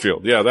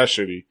 Cloverfield. Yeah, that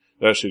shitty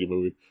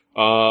movie.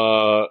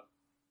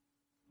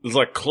 It's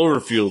like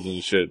Cloverfield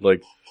and shit.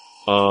 Like,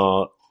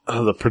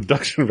 the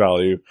production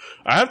value.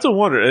 I have to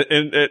wonder,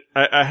 and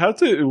I have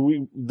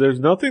to, there's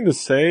nothing to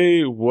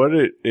say what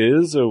it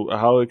is or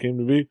how it came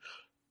to be.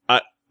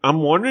 I'm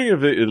wondering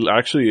if it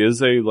actually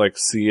is a, like,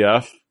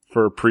 CF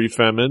for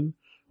pre-femin.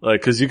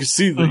 Like, cause you can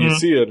see you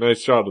see a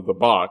nice shot of the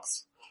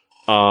box,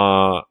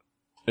 and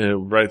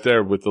right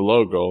there with the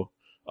logo.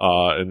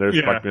 And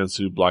there's Park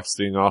Byeon-soo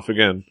blasting off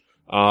again.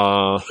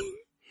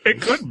 It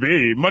could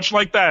be much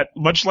like that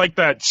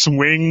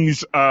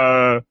Swings.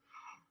 Oh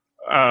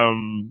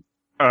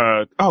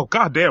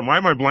goddamn! Why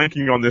am I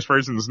blanking on this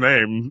person's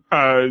name?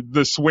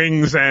 The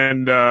Swings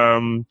and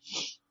oh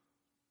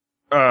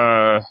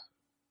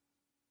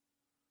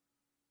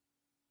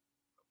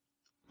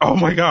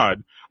my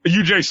god, a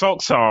UJ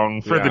Salt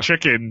song for the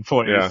chicken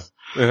place.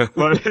 Yeah.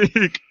 Like,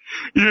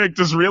 you make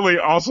this really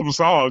awesome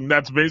song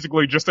that's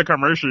basically just a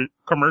commercial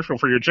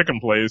for your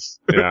chicken place.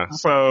 Yeah.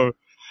 So,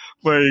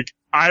 like,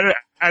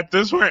 at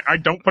this point, I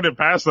don't put it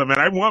past them, and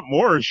I want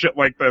more shit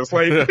like this.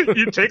 Like,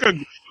 you take a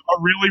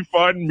really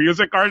fun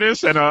music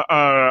artist and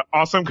a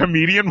awesome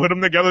comedian, put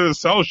them together to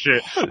sell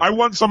shit. I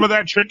want some of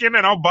that chicken,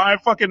 and I'll buy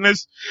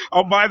this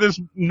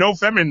no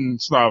femin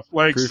stuff.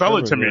 Like, sell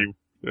it to me.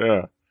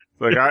 Yeah.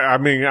 Like, I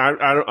mean,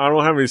 I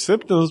don't have any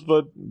symptoms,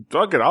 but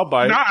fuck it, I'll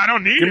buy it. No, I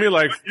don't need it. Give me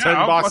like 10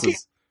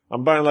 boxes.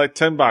 I'm buying like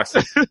 10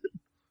 boxes.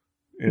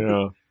 You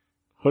know,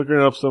 hooking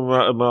up some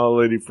of my old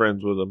lady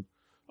friends with them.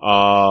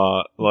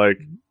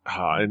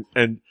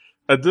 And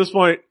at this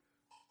point,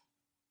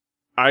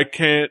 I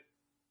can't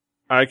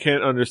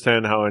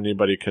understand how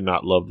anybody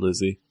cannot love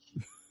Lizzie.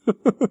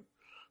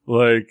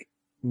 It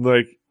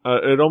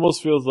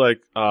almost feels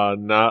like,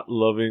 not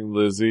loving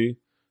Lizzie,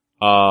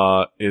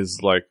 is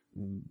like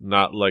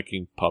not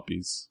liking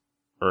puppies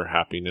or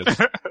happiness.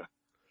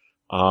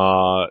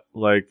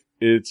 Like,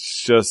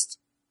 it's just,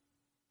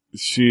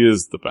 she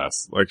is the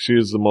best. Like, she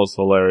is the most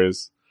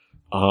hilarious.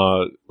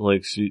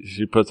 Like,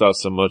 she puts out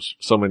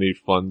so many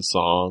fun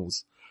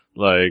songs.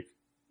 Like,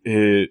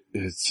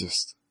 it's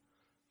just,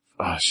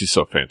 she's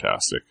so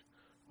fantastic.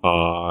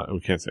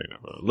 We can't say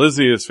enough.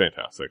 Lizzie is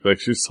fantastic. Like,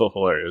 she's so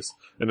hilarious.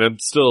 And I'm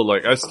still,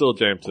 like, I still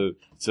jam to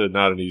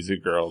Not an Easy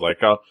Girl.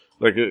 Like,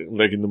 like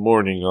in the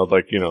morning, I'll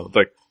like, you know,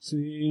 like,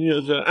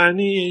 I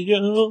need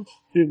you.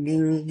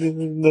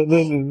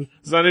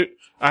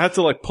 I had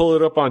to like pull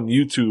it up on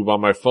YouTube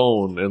on my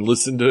phone and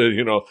listen to it,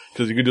 you know,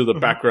 cause you can do the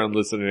background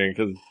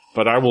listening,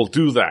 but I will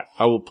do that.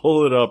 I will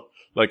pull it up,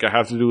 like I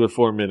have to do it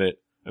for a minute,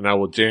 and I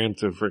will jam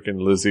to freaking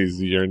Lizzie's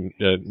You're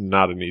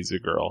Not an Easy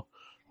Girl.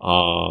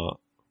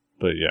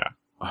 But yeah,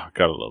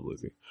 gotta love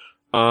Lizzie.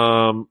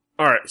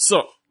 Alright,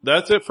 so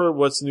that's it for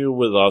what's new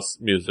with us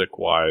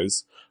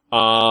music-wise.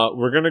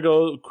 We're gonna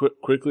go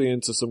quickly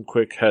into some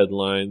quick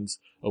headlines.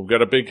 We've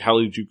got a big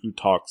Harajuku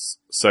Talks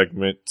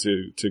segment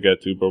to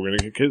get to, but we're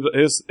gonna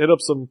hit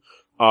up some,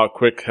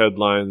 quick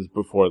headlines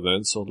before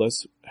then, so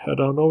let's head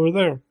on over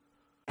there.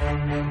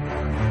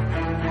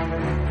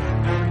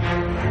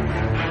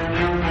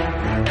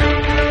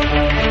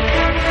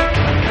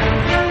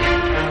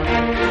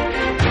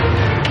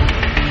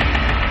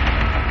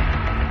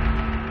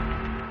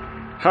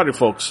 Howdy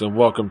folks, and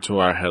welcome to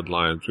our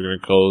headlines. We're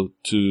going to go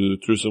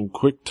through some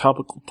quick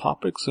topical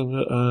topics and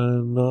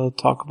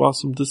talk about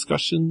some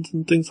discussions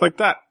and things like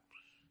that.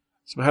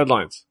 Some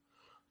headlines.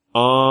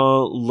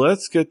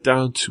 Let's get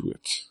down to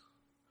it.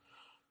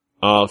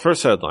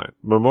 First headline.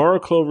 Memora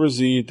Clover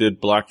Z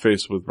did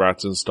blackface with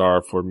Rats and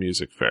Star for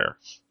Music Fair.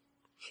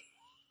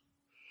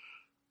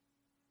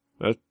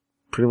 That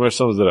pretty much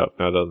sums it up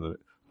now, doesn't it?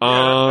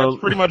 Yeah, that's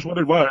pretty much what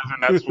it was,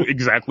 and that's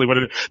exactly what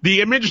it is.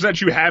 The image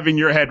that you have in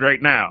your head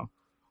right now,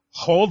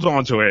 hold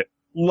on to it,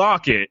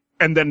 lock it,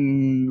 and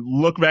then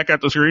look back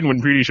at the screen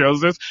when Preeti shows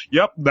this.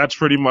 Yep, that's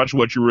pretty much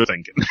what you were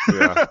thinking.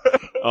 Yeah.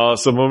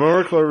 So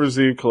Memora Clover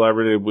Z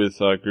collaborated with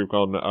a group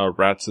called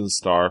Rats and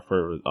Star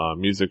for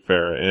Music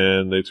Fair,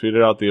 and they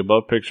tweeted out the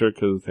above picture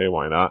because, hey,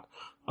 why not?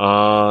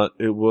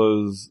 It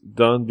was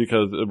done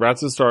because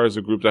Rats and Star is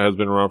a group that has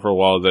been around for a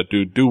while that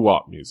do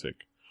doo-wop music.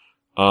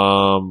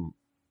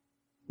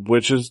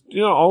 Which is,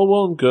 you know, all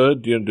well and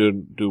good, you know, do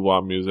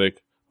doo-wop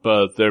music.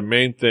 But their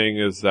main thing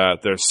is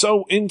that they're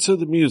so into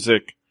the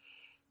music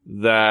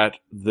that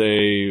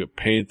they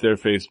paint their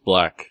face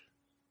black,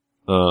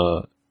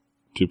 to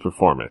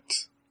perform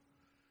it.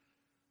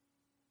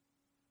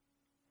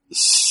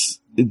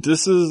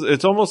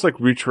 it's almost like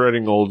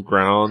retreading old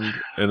ground,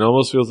 and it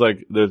almost feels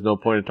like there's no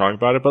point in talking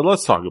about it, but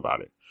let's talk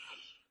about it.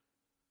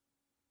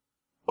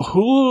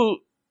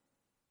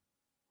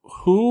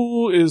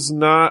 Who is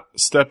not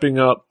stepping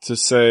up to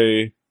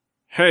say,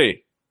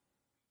 hey,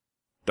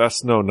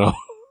 that's no.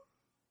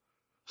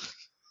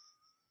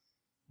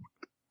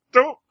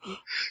 Don't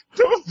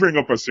bring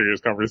up a serious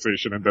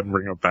conversation and then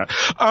bring up that.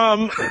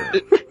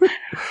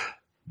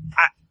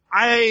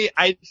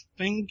 I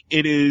think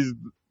it is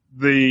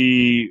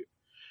the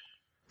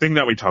thing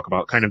that we talk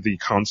about, kind of the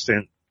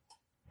constant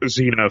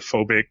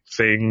xenophobic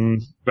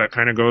thing that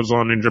kind of goes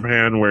on in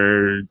Japan,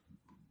 where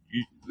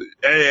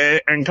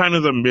and kind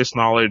of the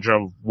misknowledge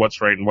of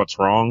what's right and what's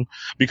wrong,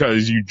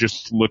 because you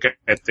just look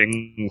at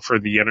things for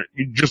the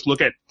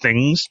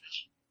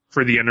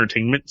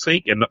entertainment's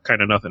sake and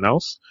kind of nothing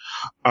else.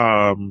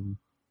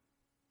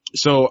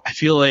 So I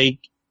feel like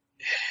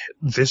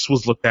this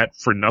was looked at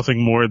for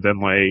nothing more than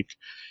like,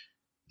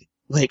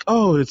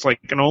 oh, it's like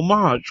an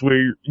homage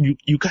where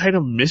you kind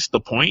of miss the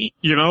point,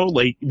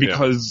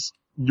 because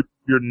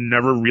you're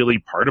never really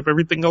part of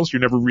everything else.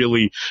 You're never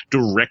really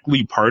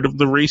directly part of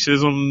the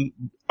racism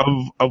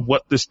of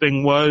what this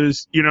thing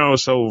was,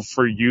 so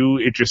for you,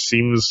 it just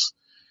seems,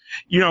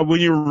 when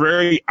you're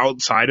very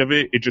outside of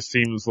it, it just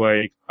seems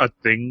like a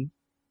thing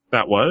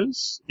that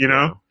was,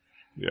 Yeah.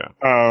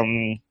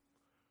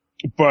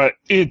 But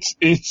it's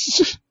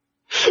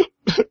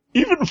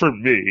even for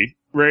me,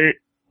 right?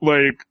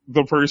 Like,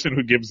 the person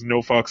who gives no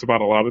fucks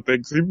about a lot of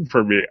things, even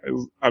for me,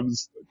 I'm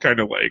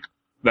kind of like,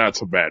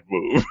 that's a bad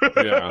move.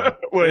 Yeah.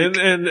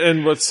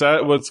 And what's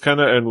sad, so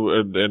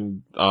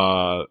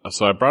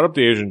I brought up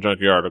the Asian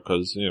Junkie article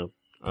because,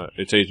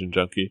 it's Asian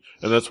Junkie,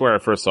 and that's where I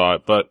first saw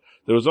it, but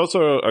there was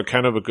also a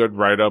kind of a good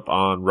write-up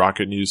on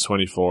Rocket News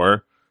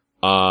 24,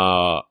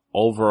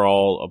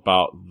 overall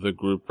about the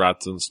group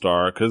Rats and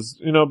Star, cause,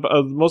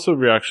 most of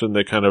the reaction,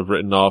 they kind of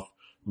written off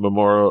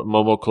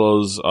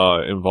Momoclo's,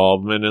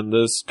 involvement in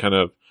this, kind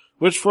of,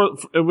 which is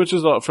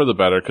for the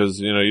better, cause,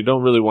 you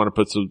don't really want to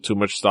put too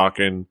much stock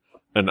in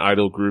an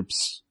idol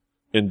group's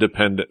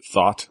independent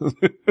thought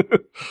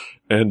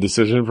and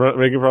decision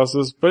making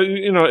process. But,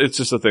 it's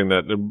just a thing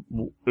that,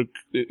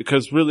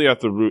 because really at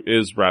the root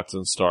is Rats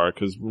and Star,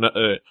 cause,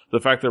 the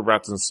fact that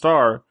Rats and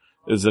Star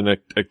is an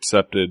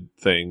accepted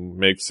thing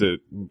makes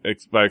it,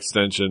 by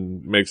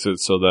extension, makes it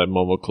so that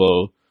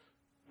Momoclo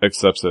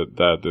accepts it,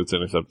 that it's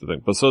an accepted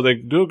thing. But so they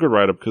do a good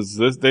write-up because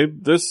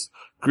this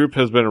group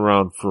has been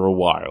around for a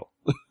while.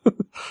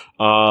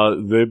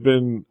 They've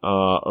been,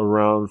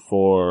 around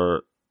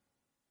for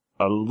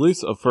at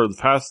least for the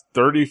past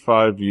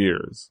 35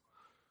 years.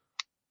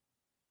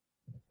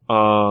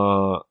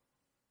 Or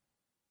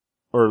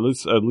at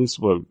least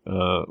what,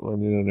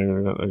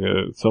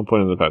 at some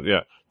point in the past.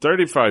 Yeah.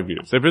 35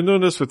 years. They've been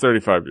doing this for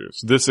 35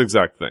 years. This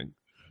exact thing.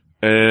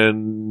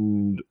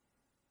 And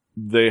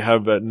they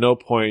have at no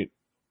point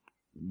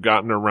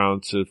gotten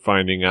around to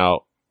finding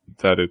out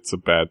that it's a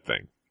bad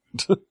thing.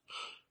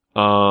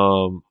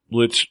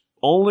 Which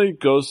only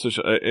goes to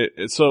show,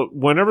 so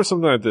whenever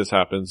something like this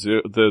happens,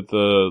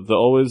 the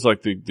always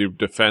like the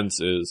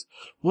defense is,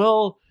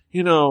 well,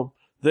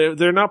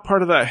 they're not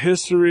part of that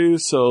history,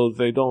 so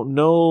they don't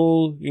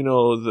know,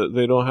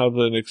 they don't have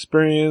an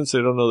experience, they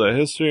don't know that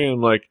history,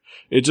 and like,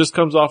 it just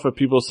comes off of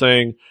people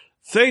saying,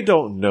 they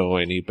don't know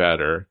any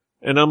better.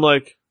 And I'm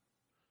like,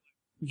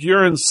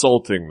 you're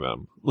insulting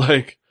them.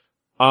 Like,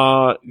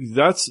 I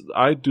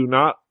do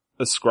not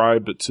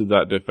ascribe to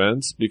that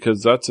defense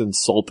because that's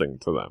insulting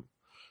to them.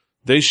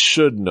 They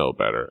should know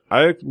better.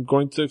 I'm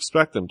going to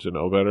expect them to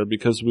know better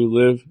because we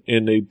live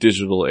in a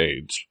digital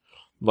age.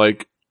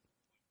 Like,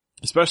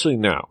 especially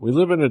now, we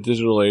live in a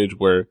digital age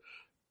where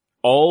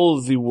all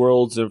of the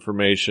world's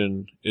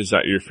information is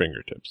at your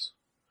fingertips.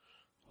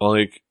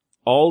 Like,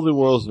 all the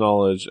world's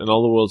knowledge and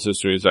all the world's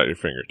history is at your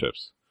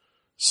fingertips.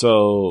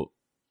 So,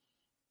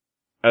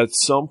 at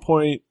some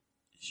point,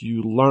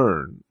 you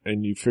learn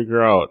and you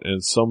figure out,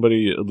 and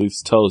somebody at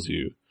least tells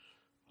you,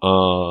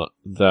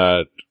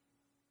 that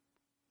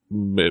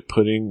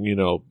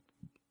putting,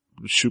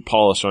 shoe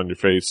polish on your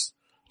face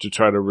to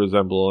try to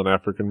resemble an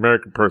African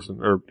American person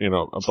or,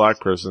 a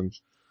black person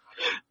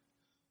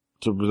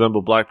to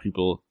resemble black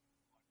people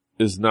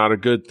is not a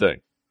good thing.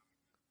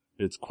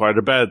 It's quite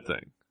a bad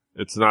thing.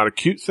 It's not a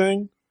cute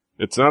thing.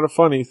 It's not a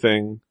funny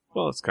thing.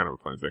 Well, it's kind of a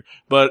funny thing,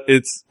 but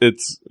it's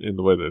in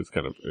the way that it's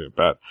kind of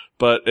bad,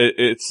 but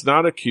it's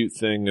not a cute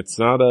thing. It's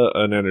not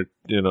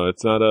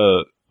it's not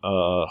a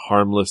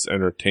harmless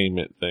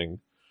entertainment thing.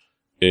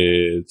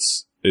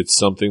 It's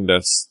something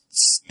that's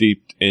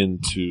steeped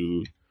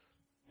into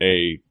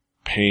a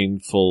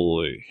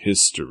painful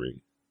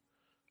history,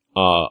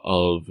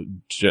 of,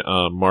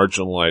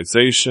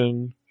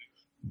 marginalization,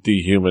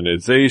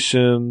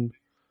 dehumanization,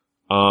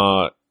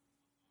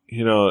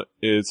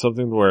 it's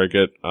something where I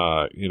get,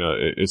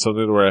 it's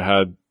something where I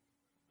had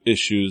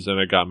issues and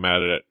I got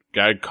mad at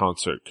Gag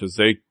Concert because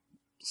they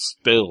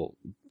still,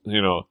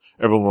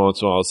 every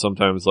once in a while,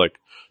 sometimes like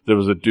there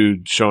was a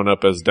dude showing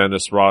up as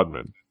Dennis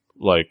Rodman,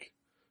 like,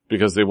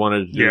 because they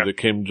wanted to do the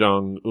Kim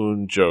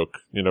Jong-un joke.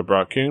 You know,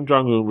 brought Kim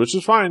Jong-un, which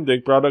is fine. They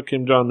brought out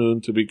Kim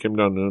Jong-un to be Kim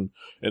Jong-un,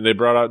 and they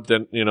brought out,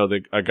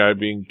 a guy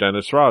being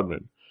Dennis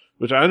Rodman,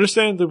 which I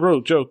understand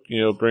the joke,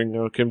 you know, bring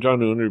out Kim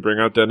Jong-un, we bring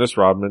out Dennis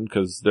Rodman,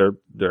 cause they're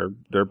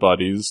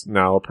buddies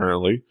now,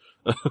 apparently.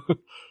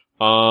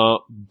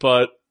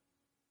 But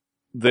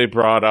they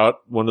brought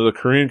out one of the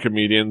Korean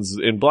comedians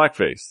in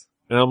blackface.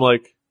 And I'm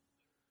like,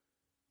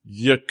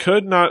 you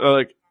could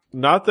not,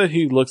 not that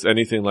he looks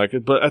anything like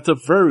it, but at the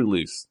very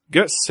least,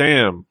 get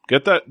Sam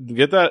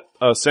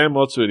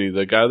Motsuri,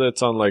 the guy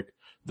that's on like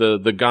the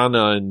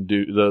Ghana and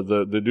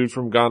the dude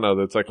from Ghana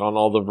that's like on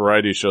all the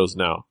variety shows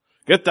now.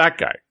 Get that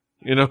guy,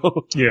 you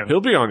know? Yeah. He'll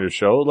be on your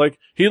show. Like,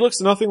 he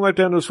looks nothing like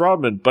Dennis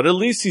Rodman, but at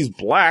least he's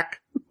black.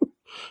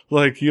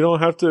 Like, you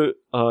don't have to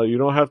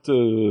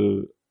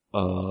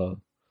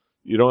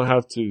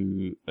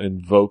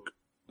invoke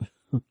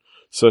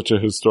such a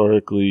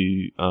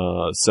historically,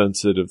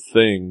 sensitive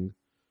thing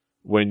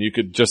when you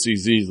could just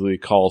as easily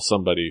call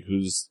somebody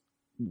who's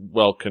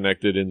well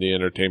connected in the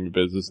entertainment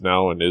business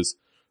now and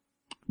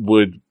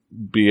would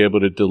be able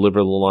to deliver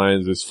the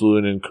lines, is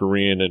fluent in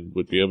Korean and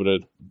would be able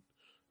to,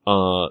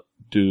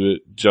 do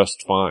it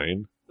just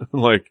fine.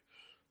 Like,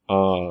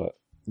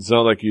 it's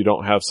not like you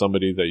don't have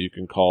somebody that you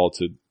can call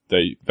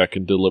that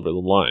can deliver the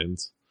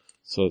lines.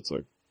 So it's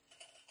like,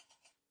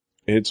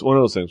 it's one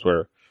of those things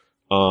where,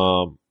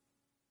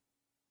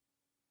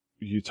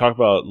 you talk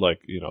about like,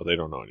 you know, they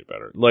don't know any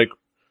better. Like,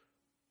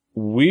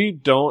 we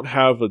don't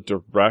have a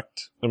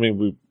direct, I mean,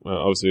 we,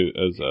 obviously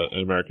as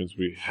Americans,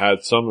 we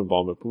had some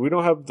involvement, but we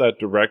don't have that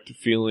direct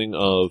feeling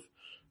of,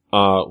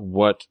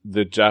 what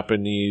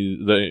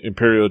the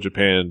Imperial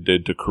Japan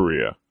did to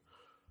Korea.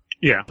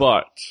 Yeah.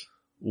 But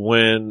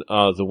when,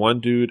 the one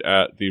dude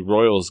at the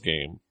Royals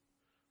game,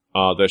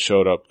 that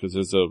showed up, because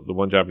there's the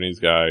one Japanese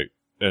guy,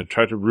 and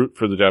tried to root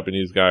for the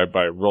Japanese guy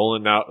by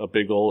rolling out a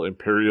big old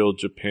Imperial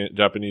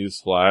Japanese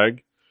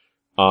flag,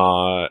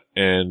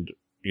 and,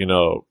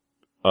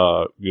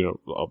 a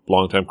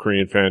longtime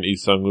Korean fan, Lee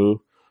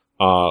Sung-woo,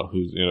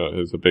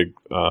 who's a big,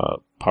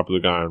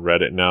 popular guy on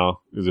Reddit now,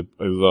 is a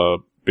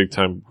big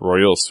time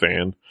Royals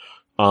fan.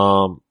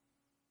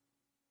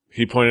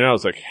 He pointed out,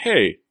 it's like,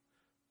 hey,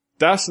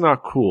 that's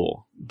not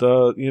cool.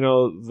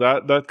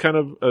 That kind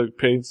of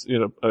paints,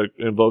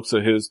 invokes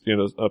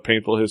a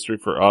painful history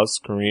for us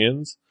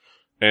Koreans.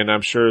 And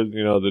I'm sure,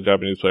 the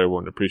Japanese player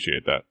wouldn't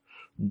appreciate that.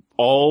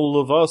 All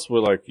of us were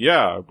like,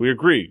 yeah, we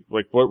agree.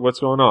 Like, what's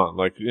going on?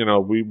 Like,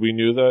 we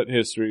knew that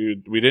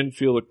history. We didn't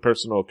feel a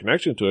personal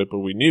connection to it, but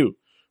we knew.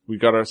 We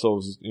got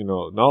ourselves,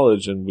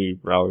 knowledge, and we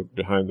rallied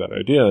behind that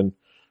idea, and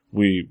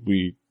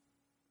we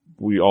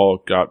all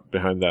got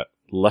behind that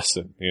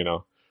lesson,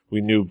 We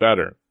knew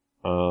better.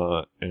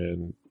 But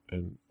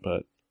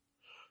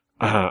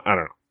I don't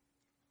know.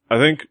 I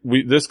think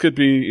this could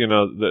be,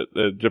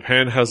 that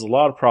Japan has a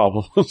lot of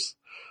problems.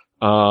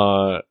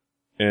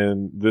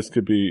 And this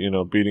could be,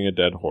 beating a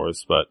dead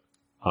horse, but,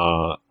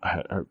 I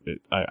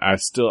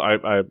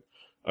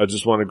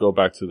just want to go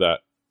back to that.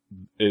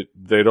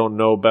 They don't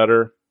know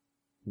better.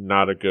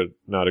 Not a good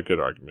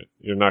argument.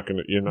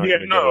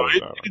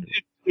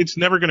 It's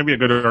never going to be a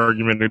good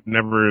argument. It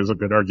never is a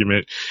good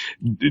argument.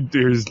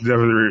 There's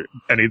never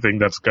anything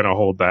that's going to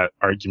hold that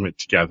argument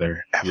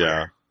together. Ever.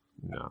 Yeah.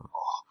 No.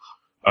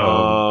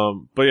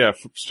 But yeah,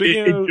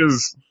 speaking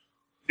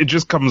it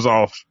just comes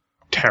off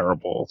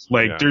terrible.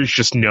 Like, there's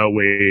just no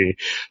way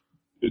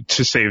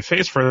to save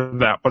face for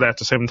that, but at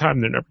the same time,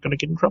 they're never going to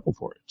get in trouble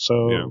for it.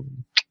 So,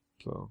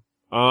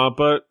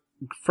 but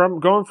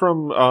going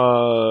from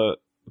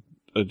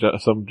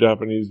some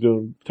Japanese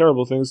doing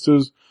terrible things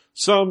to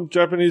some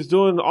Japanese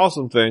doing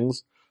awesome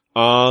things,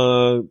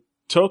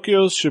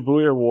 Tokyo's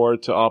Shibuya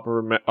Ward to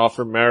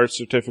offer marriage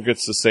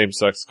certificates to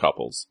same-sex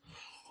couples.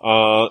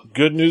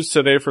 Good news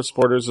today for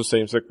supporters of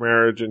same-sex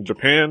marriage in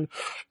Japan.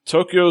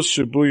 Tokyo's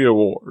Shibuya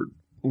Ward,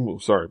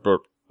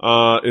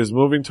 is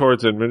moving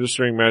towards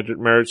administering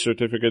marriage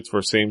certificates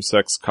for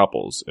same-sex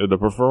couples. If the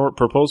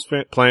proposed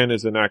plan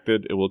is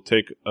enacted, it will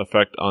take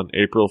effect on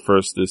April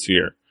 1st this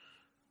year.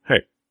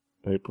 Hey,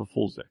 April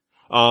Fool's Day.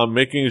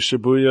 Making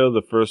Shibuya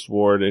the first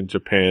ward in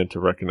Japan to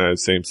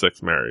recognize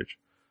same-sex marriage.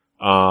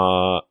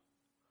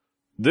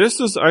 This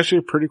is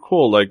actually pretty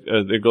cool. Like,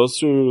 it goes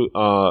through,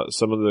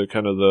 some of the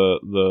kind of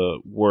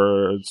the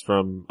words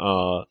from,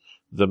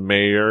 the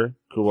mayor,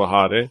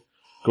 Kuwahara.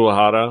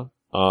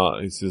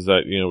 He says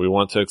that, we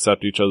want to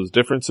accept each other's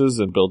differences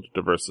and build a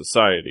diverse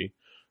society.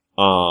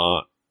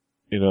 And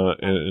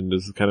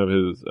this is kind of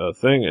his,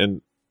 thing.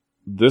 And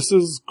this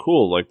is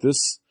cool. Like,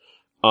 this,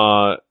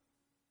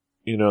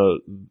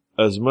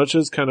 as much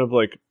as kind of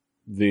like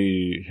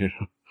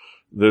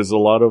there's a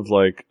lot of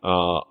like,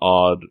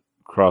 odd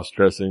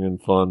cross-dressing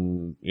and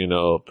fun,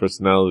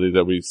 personality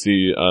that we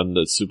see on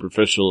the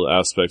superficial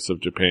aspects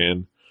of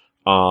Japan.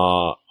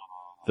 The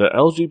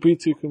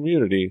LGBT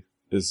community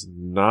is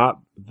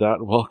not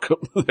that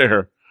welcome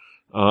there.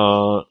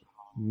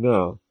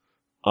 No.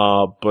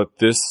 But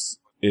this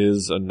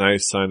is a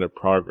nice sign of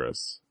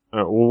progress.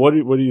 Well, what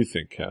do you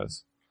think,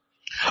 Kaz?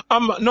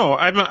 No,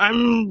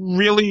 I'm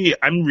really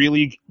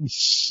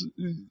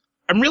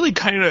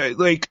kind of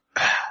like,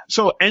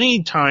 so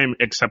anytime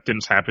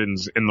acceptance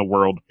happens in the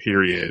world,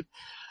 period,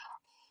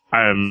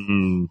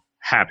 I'm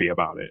happy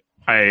about it.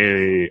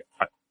 I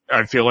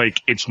feel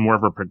like it's more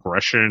of a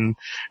progression.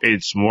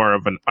 It's more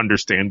of an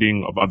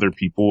understanding of other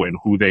people and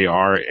who they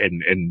are,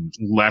 and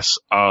less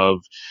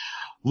of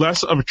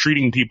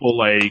treating people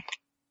like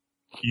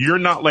you're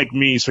not like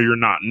me, so you're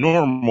not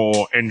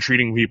normal, and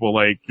treating people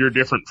like you're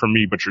different from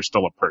me, but you're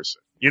still a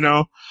person, you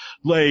know?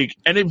 Like,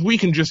 and if we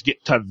can just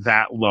get to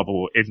that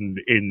level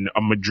in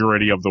a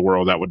majority of the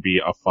world, that would be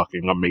a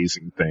fucking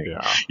amazing thing.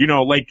 Yeah. You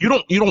know, like you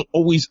don't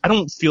always, I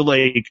don't feel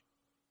like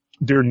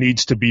there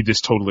needs to be this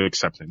total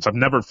acceptance. I've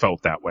never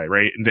felt that way,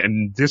 right?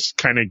 And this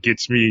kind of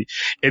gets me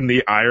in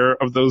the ire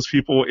of those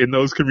people in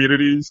those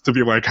communities to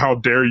be like, how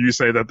dare you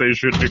say that they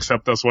should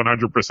accept us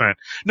 100%?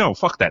 No,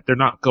 fuck that. They're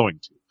not going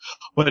to.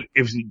 But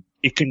if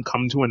it can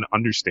come to an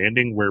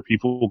understanding where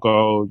people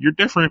go, you're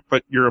different,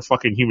 but you're a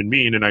fucking human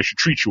being and I should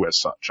treat you as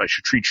such. I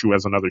should treat you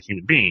as another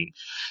human being,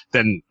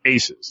 then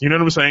aces. You know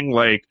what I'm saying?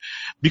 Like,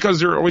 because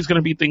there are always going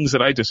to be things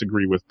that I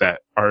disagree with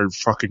that are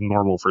fucking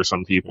normal for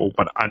some people,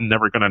 but I'm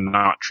never going to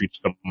not treat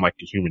them like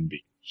a human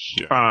being.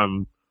 Yeah.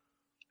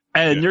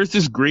 And there's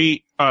this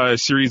great,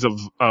 series of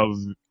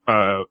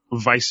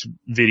Vice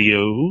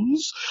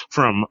videos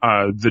from,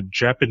 the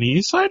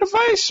Japanese side of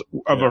Vice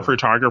of a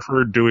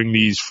photographer doing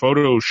these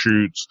photo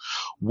shoots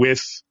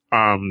with,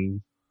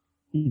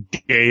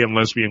 gay and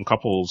lesbian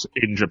couples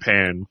in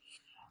Japan.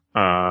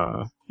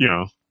 You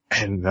know,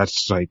 and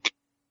that's like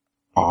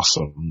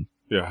awesome.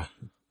 Yeah.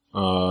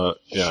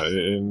 Yeah,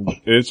 and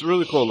it's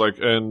really cool. Like,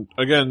 and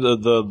again,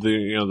 the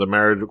you know, the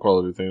marriage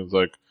equality thing is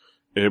like,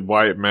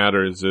 why it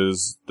matters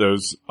is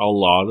there's a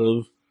lot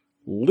of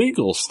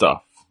legal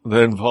stuff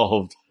that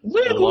involved,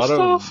 a lot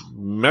of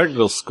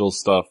medical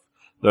stuff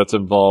that's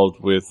involved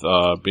with,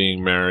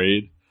 being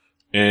married.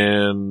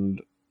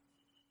 And,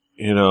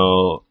 you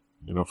know,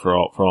 for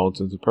all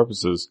intents and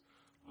purposes,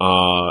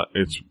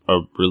 it's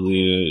a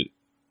really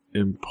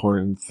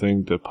important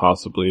thing to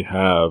possibly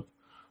have.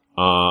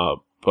 But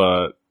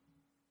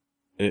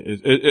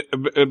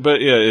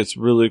but yeah, it's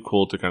really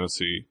cool to kind of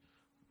see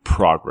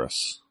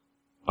progress,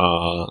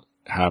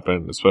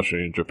 happen,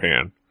 especially in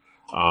Japan.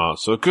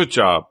 So good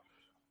job.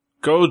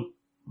 Go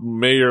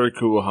Mayor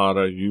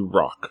Kuwahara, you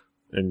rock.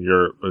 And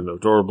you're an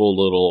adorable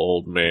little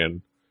old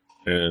man.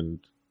 And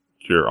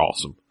you're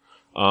awesome.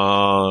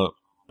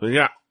 But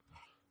yeah,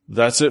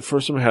 that's it for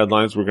some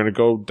headlines. We're gonna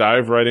go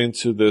dive right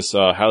into this,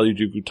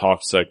 Harajuku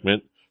Talk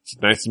segment. It's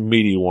a nice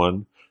meaty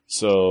one.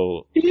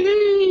 So,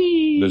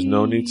 there's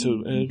no need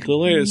to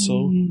delay it,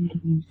 so,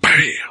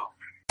 BAM!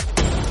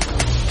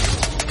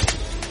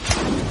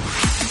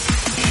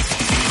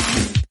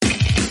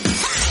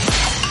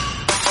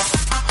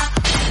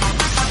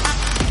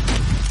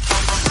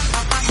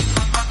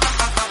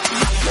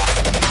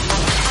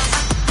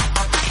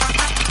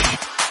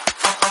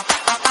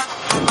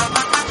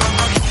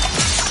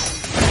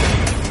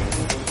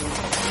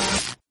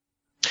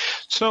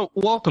 So,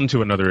 welcome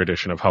to another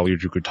edition of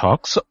Harajuku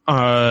Talks.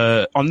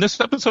 On this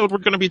episode, we're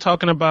going to be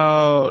talking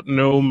about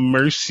No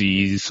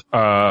Mercy's,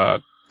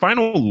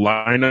 final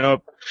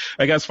lineup,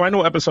 I guess,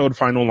 final episode,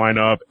 final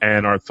lineup,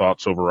 and our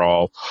thoughts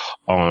overall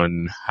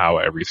on how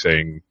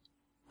everything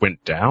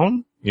went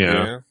down.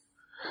 Yeah,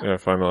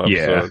 final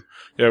episode.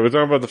 Yeah, we're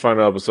talking about the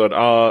final episode.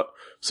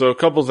 So a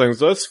couple things.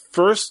 Let's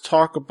first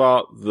talk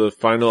about the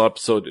final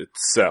episode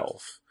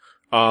itself.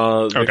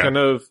 They kind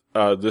of,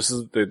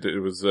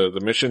 it was the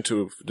mission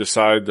to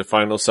decide the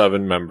final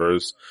 7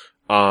 members.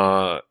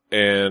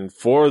 And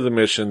for the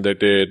mission, they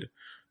did,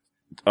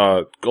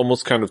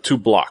 almost kind of 2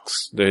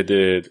 blocks. They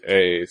did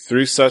 3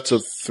 sets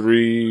of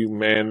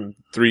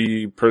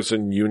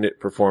 3-person unit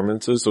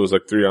performances. So it was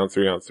like 3 on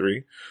 3 on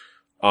 3.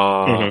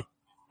 And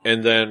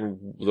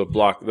then the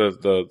block,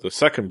 the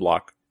second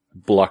block,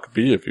 block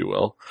B, if you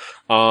will,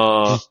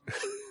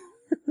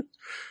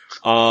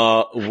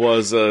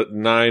 was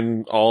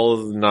 9, all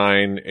of the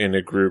 9 in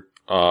a group,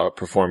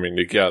 performing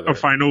together. A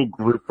final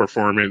group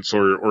performance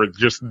or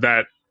just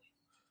that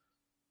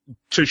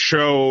to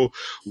show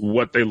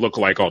what they look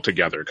like all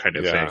together kind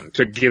of thing.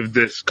 To give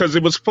this, cause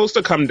it was supposed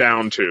to come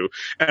down to,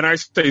 and I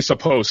say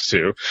supposed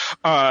to,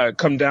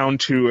 come down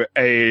to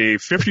a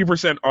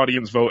 50%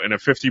 audience vote and a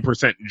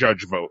 50%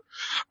 judge vote,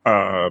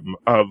 of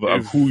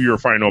who your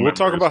final We'll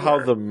talk about were.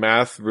 how the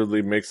math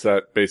really makes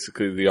that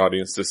basically the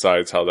audience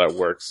decides how that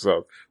works.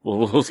 So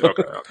we'll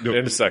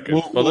in a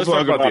second. We'll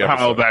talk about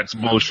how that's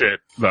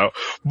bullshit though.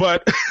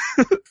 But,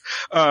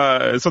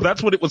 so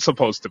that's what it was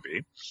supposed to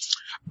be.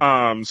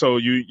 So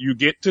you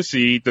get to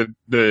see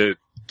the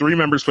 3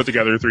 members put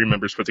together, 3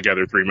 members put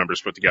together, 3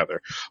 members put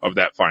together of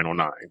that final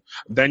 9.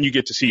 Then you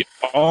get to see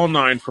all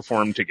 9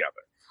 perform together.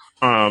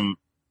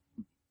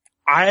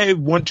 I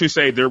want to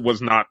say there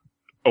was not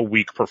a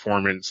weak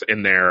performance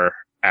in there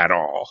at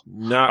all.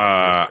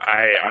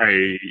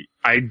 I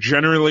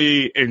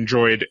generally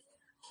enjoyed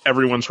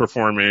everyone's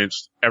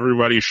performance.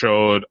 Everybody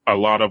showed a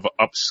lot of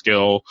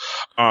upskill.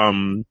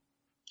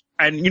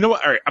 and you know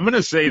what? All right, I'm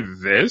gonna say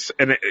this,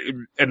 and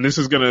this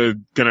is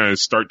gonna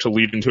start to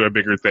lead into a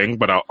bigger thing,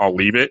 but I'll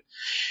leave it.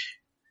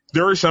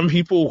 There are some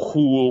people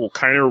who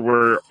kind of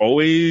were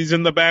always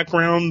in the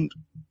background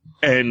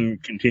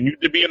and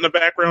continued to be in the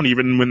background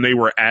even when they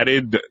were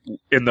added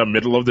in the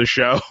middle of the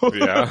show.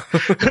 Yeah.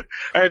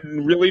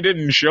 And really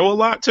didn't show a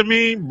lot to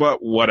me,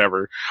 but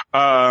whatever.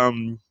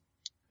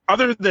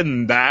 Other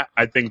than that,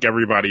 I think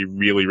everybody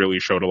really, really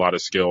showed a lot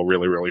of skill,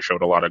 really, really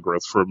showed a lot of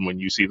growth from when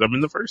you see them in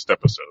the first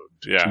episode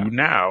to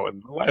now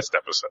in the last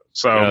episode.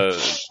 So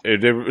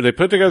they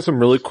put together some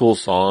really cool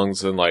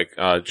songs, and like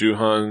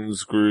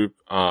Juhan's group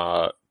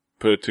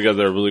put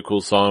together a really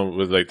cool song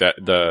with like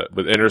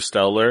with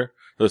Interstellar,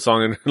 the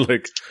song, and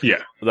like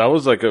that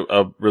was like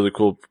a really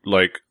cool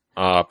like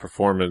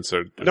performance.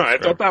 I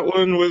thought that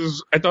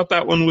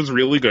one was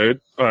really good.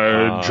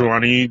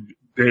 Giovanni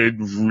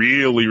did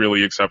really,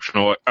 really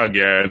exceptional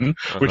again,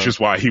 which is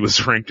why he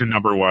was ranked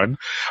number one.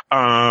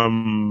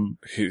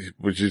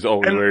 Which is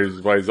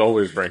always why he's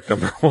always ranked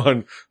number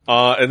one.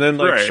 And then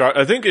like,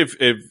 I think if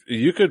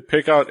you could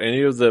pick out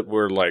any of that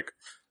were like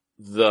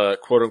the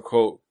quote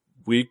unquote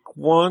weak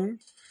one,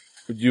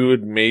 you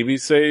would maybe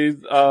say,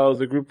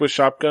 the group with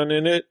Shotgun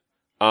in it.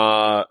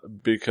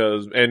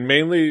 Because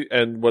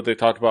what they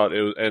talked about,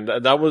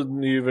 that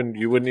wasn't even,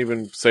 you wouldn't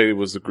even say it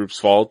was the group's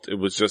fault. It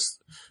was just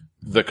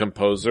the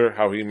composer,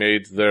 how he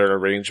made their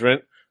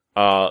arrangement,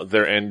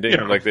 their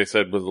ending, like they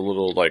said, was a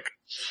little like,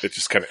 it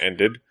just kind of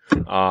ended.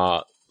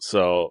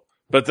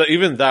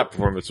 Even that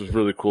performance was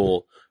really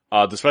cool.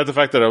 Despite the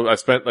fact that I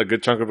spent a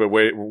good chunk of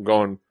it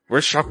going,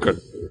 where's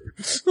Shotgun?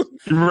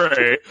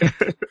 Right.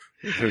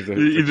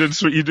 You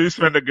do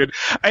spend a good,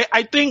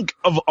 I think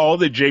of all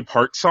the Jay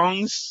Park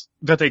songs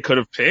that they could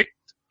have picked,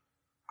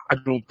 I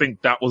don't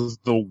think that was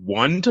the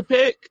one to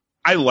pick.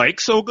 I like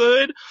So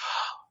Good.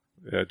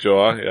 Yeah,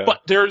 Joa, yeah.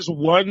 But there's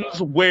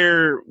ones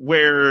where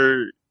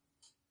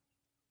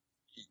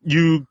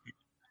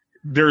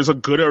there's a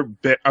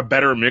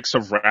better mix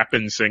of rap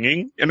and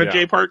singing in a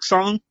Jay Park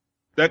song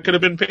that could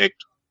have been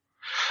picked.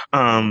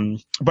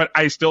 But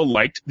I still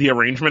liked the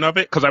arrangement of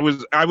it, cause I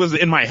was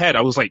in my head,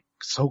 I was like,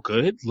 So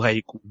Good?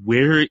 Like,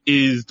 where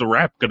is the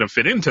rap gonna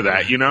fit into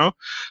that, you know?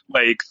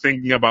 Like,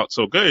 thinking about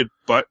So Good,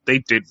 but they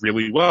did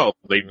really well.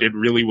 They did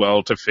really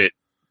well to fit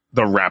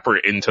the rapper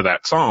into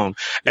that song.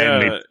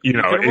 And they, you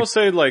can almost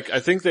say like, I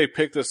think they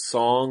picked a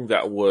song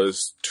that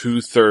was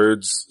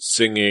 2/3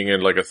 singing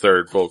and like a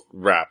third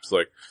raps.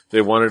 Like,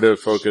 they wanted to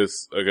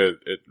focus,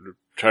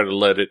 try to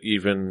let it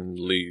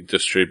evenly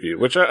distribute,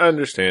 which is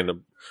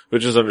understandable.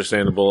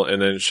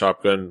 And then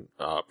Shotgun,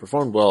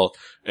 performed well.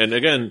 And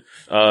again,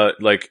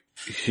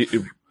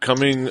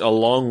 coming a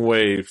long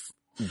way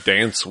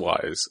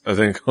dance-wise, I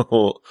think,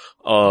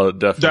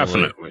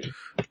 definitely.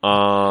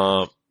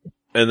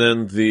 And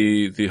then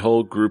the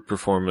whole group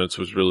performance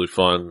was really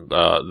fun.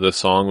 The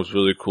song was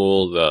really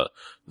cool.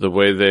 The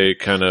way they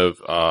kind of,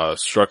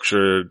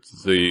 structured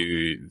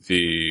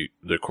the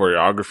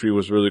choreography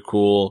was really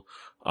cool.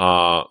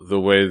 The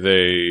way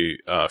they,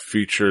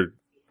 featured,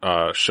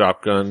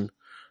 Shotgun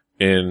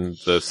in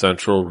the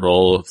central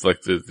role of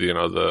like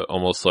the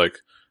almost like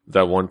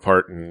that one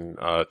part in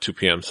 2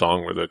 PM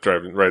song where they're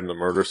riding the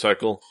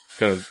motorcycle,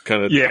 kind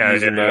of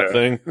using that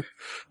thing.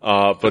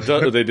 But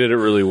they did it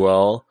really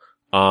well.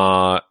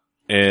 And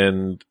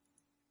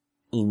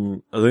I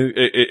think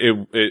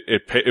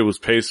it was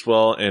paced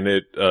well, and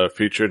it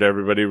featured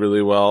everybody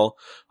really well.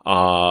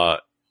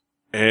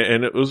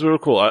 And it was real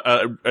cool.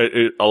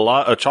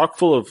 A chock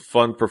full of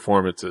fun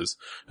performances.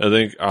 I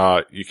think,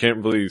 you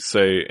can't really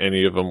say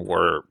any of them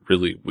were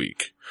really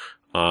weak.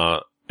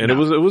 And it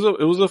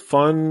was a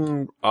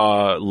fun,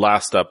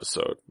 last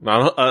episode.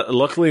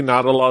 Luckily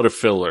not a lot of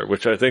filler,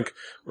 which I think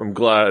I'm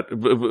glad.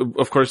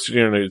 Of course,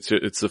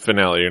 it's the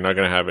finale. You're not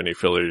going to have any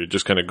filler. You're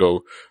just going to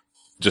go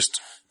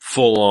just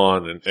full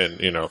on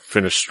and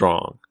finish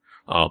strong.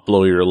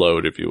 Blow your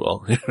load, if you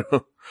will.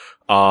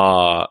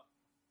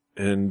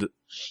 And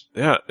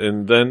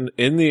then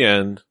in the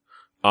end,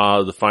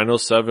 the final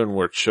 7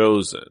 were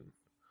chosen.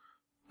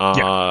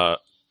 The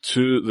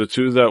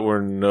two that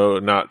were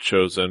not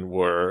chosen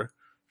were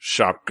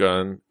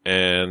Shotgun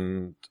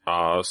and,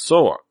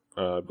 Soa,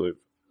 I believe.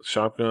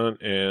 Shotgun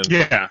and,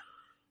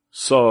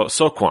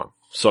 Sokwon.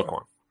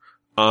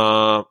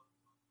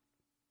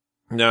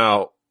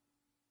 Now,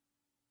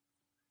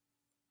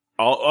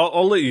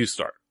 I'll let you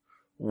start.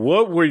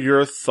 What were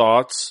your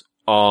thoughts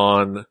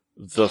on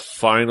the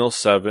final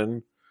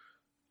 7,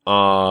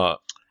 as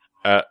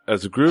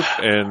a group,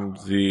 and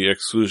the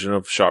exclusion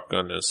of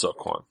Shotgun and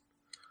Sokwon?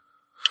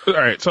 All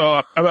right,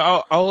 so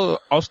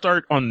I'll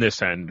start on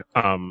this end.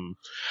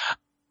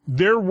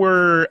 There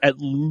were at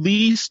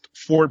least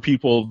 4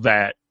 people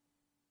that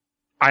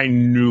I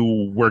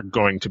knew were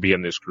going to be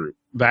in this group.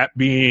 That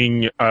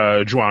being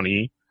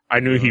Giovanni, I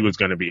knew he was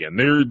going to be in.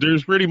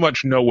 There's pretty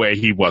much no way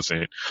he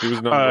wasn't. He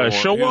was number one. He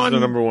was the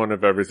number one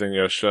of everything.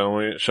 Yeah,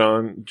 Shonu.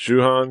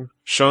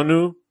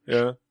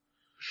 Yeah.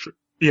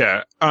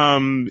 Yeah.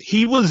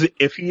 He was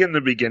iffy in the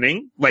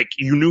beginning. Like,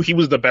 you knew he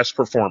was the best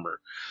performer.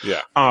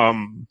 Yeah.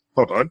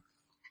 Hold on.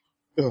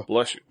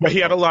 Bless you. But he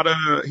had a lot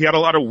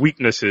of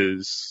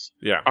weaknesses.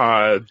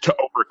 Yeah. To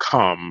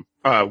overcome,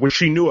 which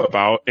he knew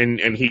about, and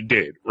he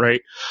did,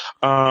 right?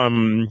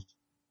 Kiwon,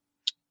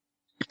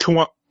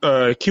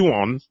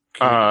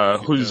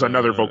 who's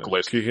another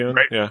vocalist, Kihyun?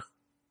 right? Yeah.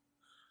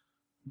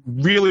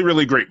 Really,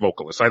 really great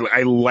vocalist.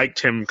 I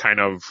liked him kind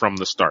of from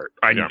the start.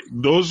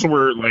 Those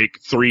were like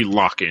 3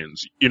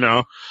 lock-ins, you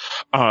know?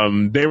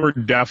 They were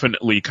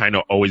definitely kind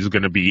of always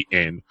gonna be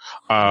in.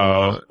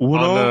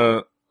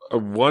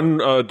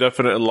 One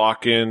definite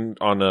lock-in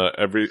on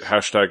every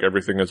hashtag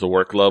everything is a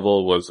work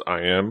level was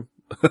I am.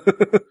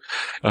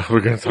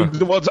 We're gonna talk.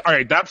 Well, all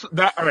right,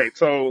 all right.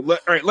 So,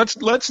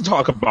 let's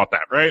talk about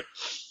that, right?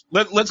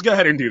 Let's go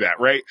ahead and do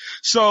that, right?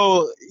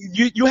 So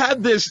you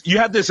had this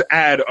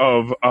ad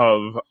of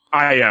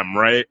I am,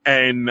 right?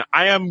 And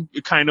I am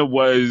kind of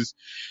was,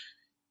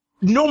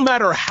 no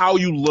matter how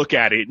you look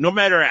at it, no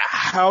matter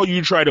how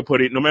you try to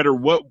put it, no matter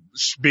what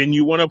spin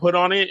you want to put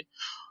on it,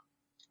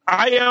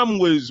 I am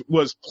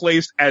was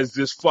placed as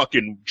this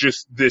fucking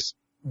just this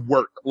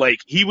work. Like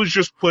he was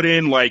just put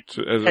in like,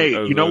 hey,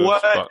 you know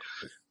what? Spot.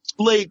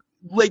 Like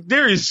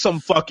there is some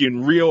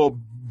fucking real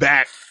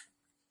backside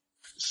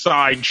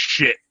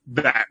shit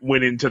that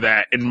went into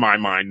that in my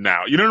mind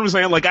now. You know what I'm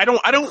saying? Like I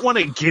don't want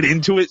to get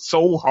into it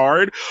so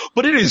hard,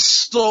 but it is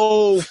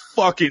so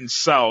fucking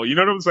so. You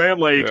know what I'm saying?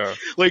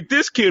 Like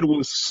this kid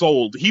was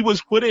sold. He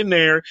was put in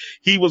there.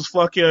 He was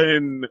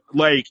fucking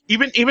like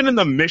even in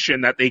the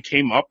mission that they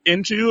came up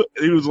into,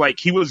 it was like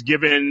he was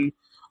given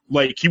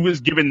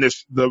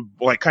this the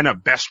like kind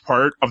of best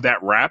part of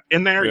that rap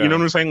in there. Yeah. You know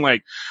what I'm saying?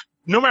 Like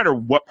no matter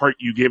what part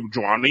you give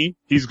Johnny,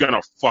 he's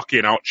gonna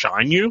fucking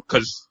outshine you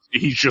because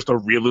he's just a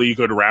really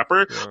good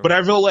rapper. Yeah. But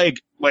I feel like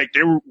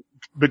they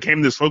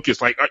became this focus,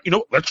 like,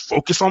 let's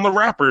focus on the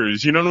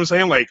rappers. You know what I'm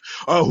saying? Like,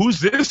 who's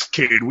this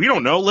kid? We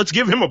don't know. Let's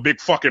give him a big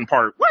fucking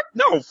part. What?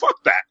 No,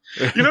 fuck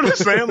that. You know what I'm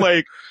saying?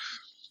 Like,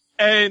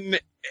 and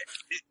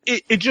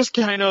it just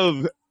kind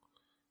of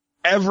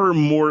ever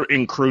more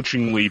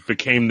encroachingly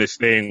became this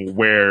thing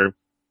where,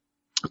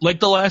 like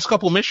the last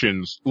couple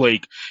missions,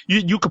 like,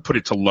 you could put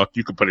it to luck,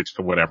 you could put it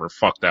to whatever.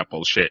 Fuck that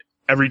bullshit.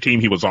 Every team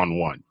he was on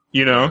won,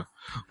 you know? Yeah.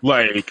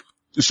 Like,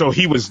 so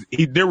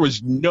there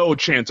was no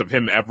chance of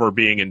him ever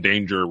being in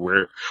danger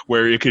where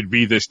it could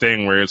be this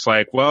thing where it's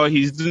like, well,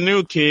 he's the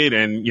new kid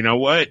and you know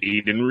what?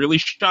 He didn't really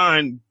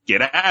shine.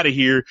 Get out of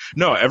here.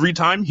 No, every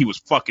time he was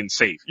fucking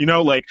safe. You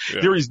know, like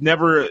there is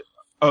never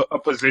a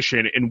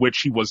position in which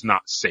he was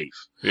not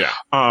safe. Yeah.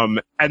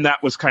 And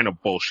that was kind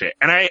of bullshit.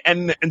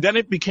 And then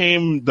it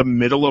became the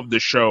middle of the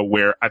show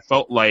where I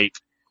felt like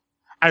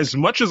as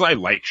much as I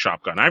like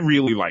Shotgun, I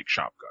really like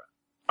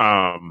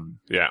Shotgun.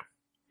 Yeah.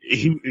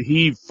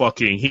 He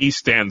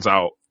stands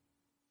out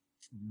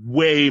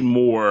way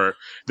more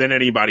than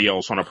anybody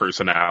else on a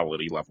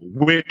personality level,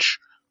 which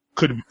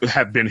could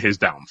have been his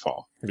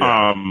downfall.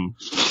 Yeah.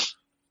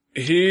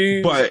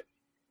 He's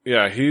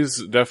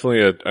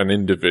definitely an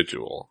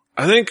individual.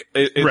 I think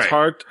it's right.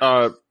 Hard.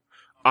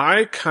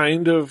 I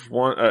kind of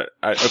want,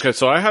 okay,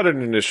 so I had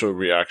an initial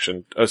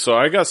reaction. So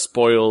I got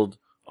spoiled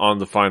on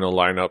the final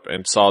lineup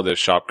and saw that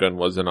Shotgun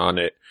wasn't on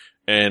it.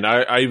 And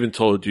I even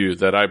told you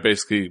that I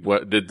basically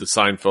did the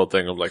Seinfeld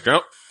thing of like,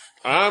 nope,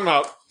 I'm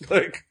out.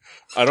 Like,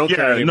 I don't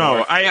care anymore.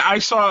 No, I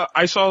saw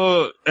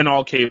an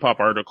all K-pop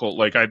article.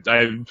 Like I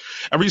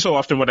every so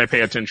often when I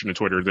pay attention to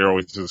Twitter, there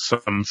always is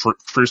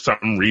for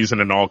some reason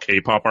an all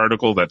K-pop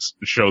article that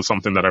shows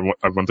something that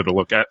I wanted to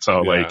look at. So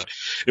like,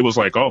 it was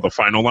like, oh, the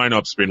final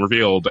lineup's been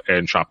revealed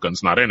and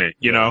Shotgun's not in it,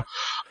 you know?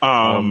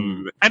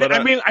 And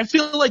I mean, I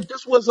feel like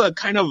this was a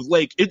kind of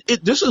like,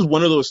 this is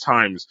one of those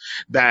times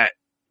that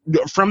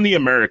from the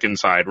American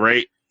side,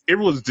 right? It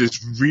was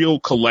this real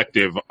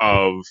collective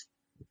of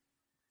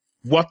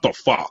what the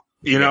fuck,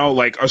 you know,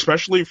 like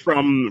especially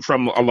from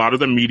a lot of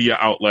the media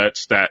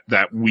outlets that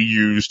we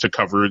use to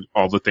cover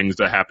all the things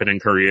that happen in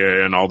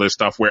Korea and all this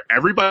stuff, where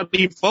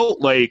everybody felt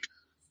like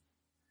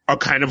a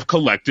kind of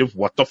collective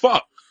what the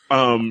fuck.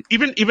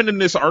 Even in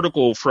this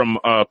article from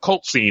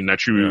Cult Scene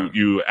that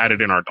you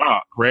added in our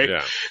doc, right?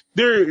 Yeah.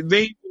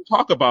 They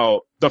talk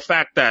about the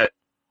fact that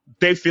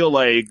they feel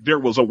like there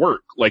was a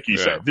work, like you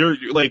said. They're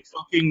like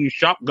fucking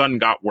Shotgun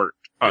got worked.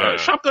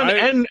 Shotgun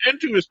and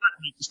to a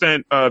certain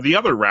extent, the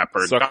other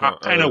rapper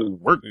got kind of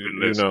worked in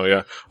this. You know,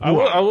 yeah.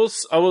 I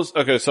was,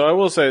 okay, so I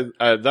will say,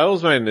 that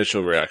was my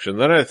initial reaction.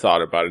 Then I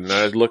thought about it and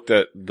I looked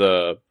at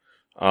this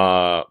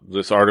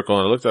article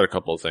and I looked at a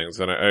couple of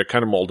things and I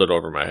kind of molded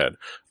over my head.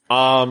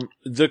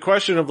 The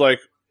question of like,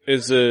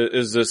 is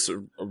this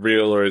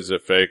real or is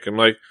it fake? I'm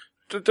like,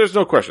 there's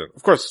no question.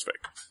 Of course it's fake.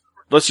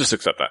 Let's just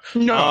accept that.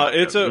 No,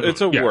 it's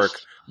a work,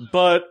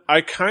 but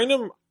I kind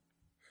of,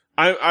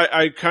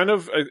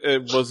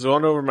 it was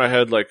going over my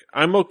head, like,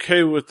 I'm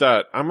okay with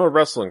that. I'm a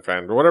wrestling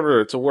fan or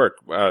whatever. It's a work.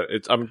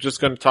 I'm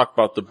just going to talk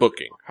about the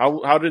booking.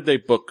 How did they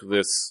book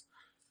this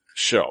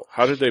show?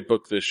 How did they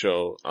book this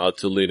show,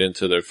 to lead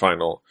into their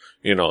final,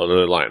 their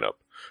lineup,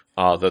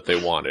 that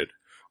they wanted?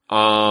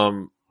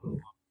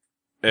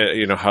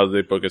 you know, how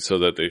they book it so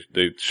that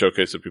they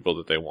showcase the people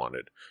that they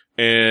wanted.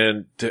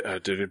 And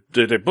did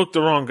they book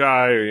the wrong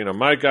guy? Or, you know,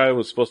 my guy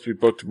was supposed to be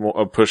booked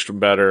more, pushed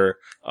better.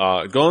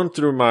 Going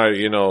through my,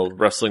 you know,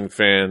 wrestling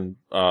fan,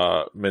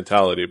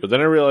 mentality. But then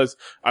I realized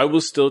I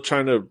was still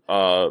trying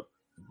to,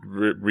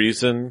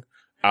 reason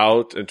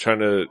out and trying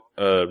to,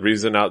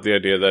 reason out the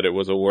idea that it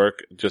was a work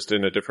just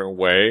in a different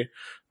way.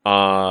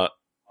 I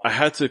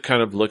had to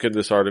kind of look at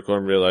this article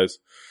and realize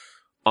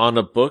on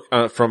a book,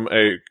 from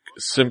a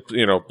simple,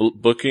 you know,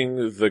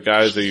 booking the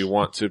guys that you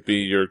want to be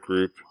your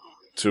group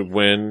to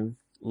win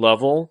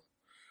level,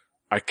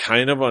 I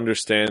kind of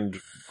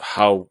understand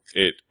how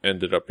it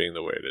ended up being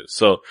the way it is.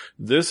 So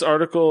this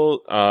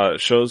article,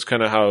 shows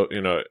kind of how,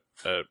 you know,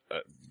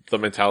 the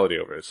mentality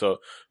over it. So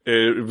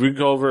we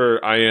go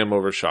over I Am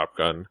over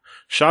Shotgun.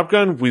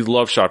 Shotgun, we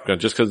love Shotgun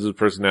just because of his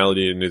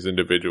personality and his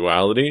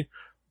individuality.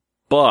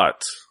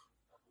 But,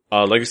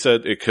 like I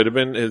said, it could have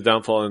been his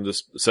downfall in the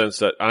sense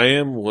that I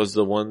Am was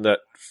the one that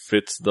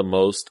fits the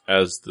most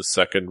as the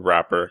second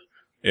rapper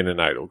in an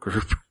idol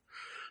group.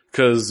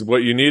 Cause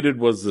what you needed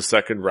was the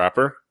second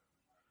rapper.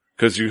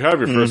 Cause you have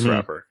your first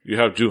rapper. You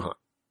have Jooheon.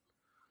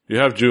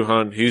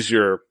 He's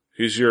your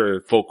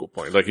focal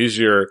point. Like he's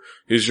your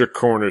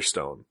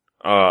cornerstone.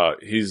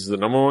 He's the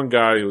number one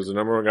guy. He was the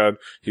number one guy.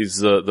 He's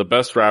the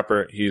best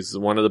rapper. He's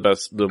one of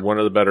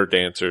the better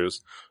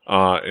dancers,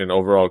 and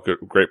overall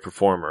great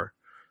performer.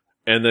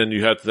 And then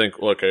you have to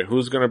think, okay,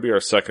 who's going to be our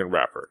second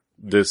rapper?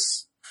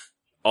 This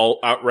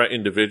outright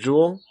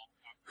individual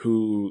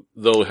who,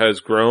 though has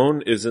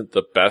grown, isn't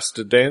the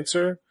best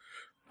dancer,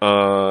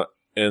 and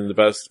the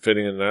best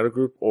fitting in an idol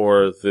group,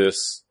 or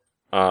this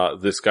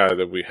guy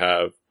that we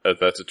have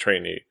that's a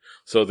trainee.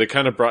 So they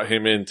kind of brought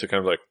him in to kind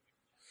of like,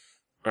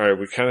 all right,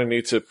 we kind of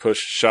need to push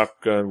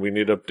Shotgun. We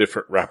need a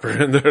different rapper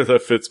in there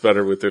that fits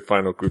better with the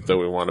final group that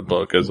we want to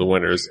book as the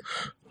winners.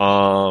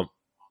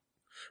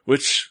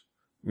 Which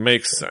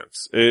makes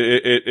sense.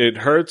 It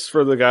hurts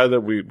for the guy that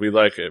we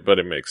like it, but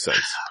it makes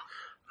sense.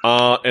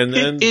 And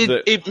then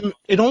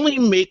it only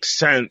makes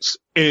sense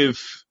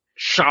if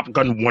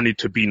Shotgun wanted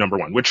to be number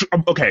one, which,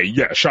 okay,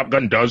 yeah,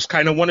 Shotgun does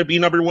kind of want to be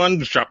number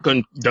one.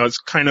 Shotgun does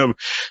kind of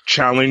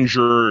challenge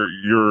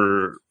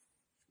your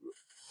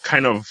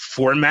kind of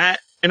format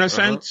in a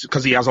sense,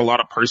 because he has a lot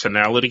of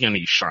personality and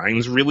he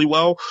shines really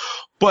well.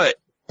 But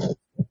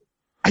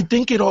I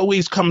think it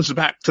always comes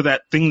back to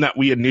that thing that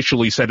we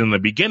initially said in the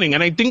beginning.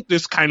 And I think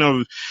this kind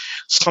of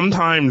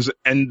sometimes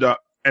ends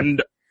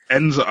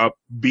up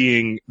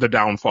being the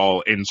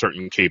downfall in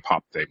certain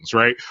K-pop things,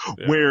 right?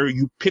 Yeah. Where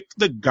you pick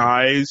the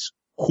guys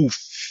who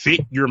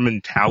fit your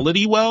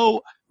mentality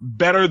well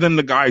better than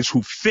the guys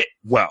who fit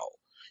well.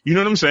 You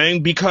know what I'm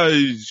saying?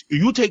 Because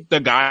you take the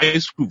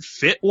guys who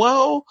fit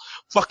well,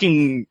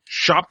 fucking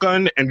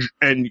Shotgun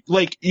and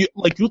like you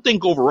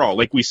think overall,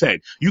 like we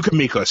said, you can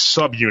make a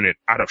subunit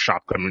out of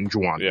Shotgun and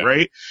Jooheon,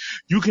 right?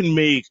 You can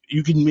make,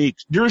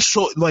 there's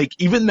so, like,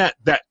 even that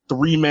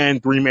three man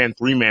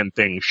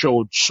thing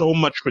showed so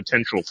much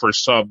potential for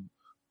sub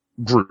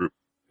group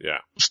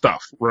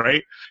stuff,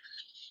 right?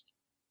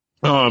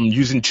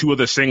 Using two of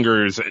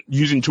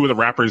the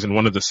rappers and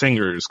one of the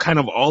singers, kind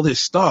of all this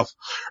stuff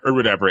or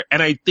whatever.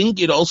 And I think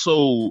it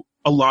also,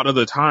 a lot of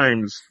the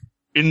times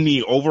in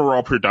the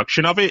overall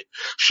production of it,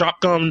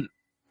 Shotgun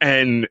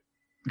and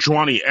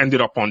Jooheon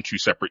ended up on two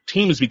separate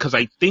teams because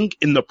I think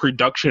in the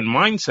production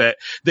mindset,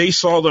 they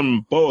saw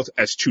them both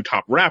as two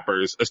top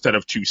rappers instead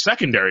of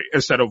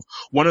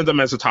one of them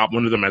as a top,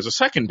 one of them as a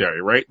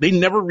secondary, right? They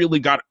never really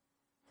got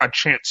a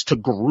chance to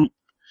group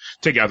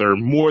together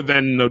more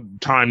than the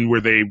time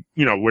where they,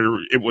 you know, where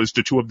it was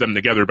the two of them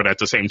together, but at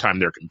the same time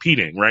they're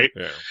competing, right?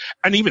 Yeah.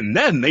 And even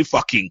then they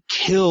fucking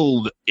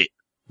killed it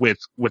with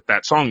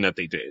that song that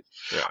they did.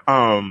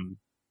 Yeah.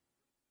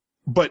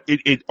 But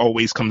it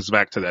always comes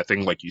back to that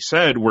thing, like you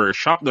said, where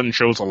Shotgun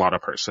shows a lot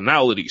of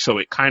personality. So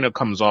it kind of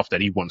comes off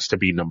that he wants to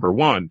be number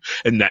one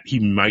and that he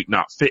might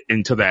not fit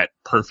into that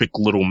perfect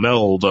little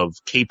meld of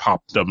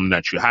K-popdom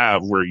that you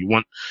have where you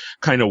want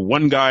kind of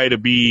one guy to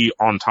be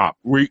on top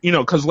where, you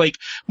know, cause like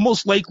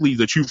most likely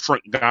the two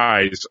front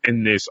guys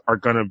in this are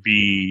going to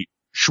be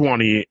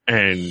Shwani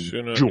and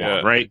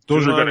Jooheon, right?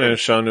 Those Jooheon and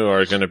Shanu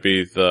are going to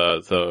be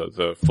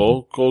the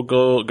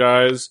vocal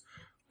guys.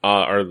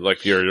 Are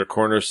like your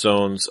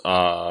cornerstones.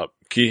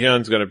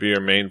 Kihyun's gonna be your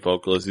main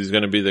vocalist. He's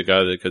gonna be the guy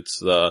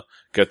that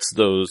gets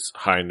those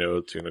high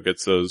notes, you know,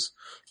 gets those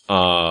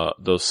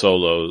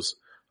solos.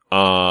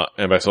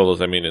 And by solos,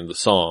 I mean in the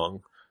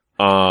song.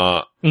 You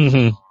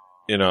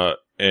know,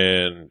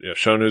 and, you know,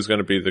 Shonu's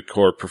gonna be the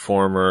core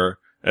performer,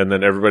 and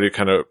then everybody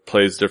kind of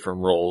plays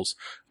different roles.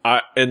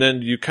 And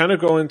then you kind of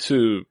go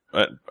into,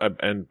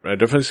 and I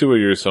definitely see what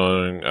you're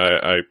saying.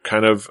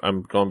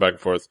 I'm going back and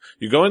forth.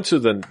 You go into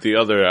the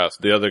other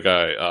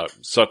guy,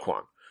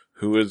 Seokwan,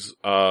 who is,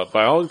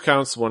 by all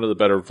accounts, one of the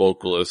better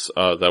vocalists,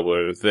 that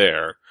were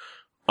there.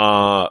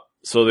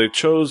 So they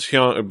chose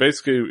Hyung,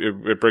 basically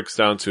it breaks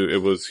down to,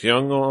 it was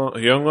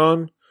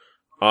Hyungon,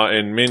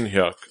 and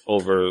Minhyuk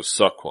over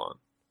Seokwan.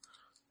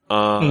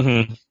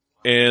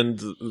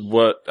 And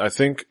what I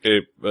think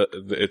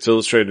it's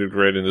illustrated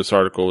great in this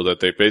article that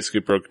they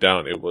basically broke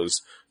down, it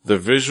was the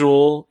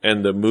visual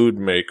and the mood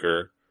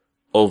maker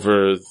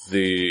over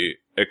the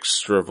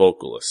extra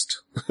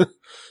vocalist.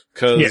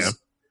 Cause,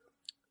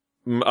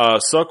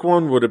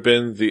 Seokwon would have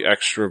been the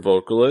extra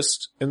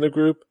vocalist in the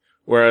group,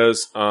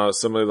 whereas,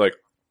 somebody like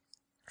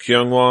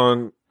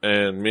Kyungwon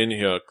and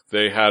Minhyuk,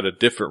 they had a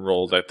different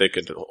role that they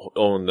could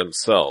own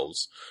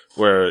themselves,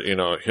 where,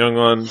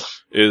 Hyungwon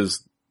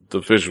is the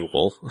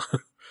visual,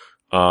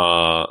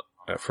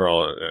 for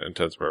all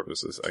intents and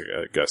purposes,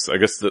 I guess. I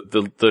guess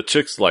the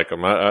chicks like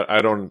him.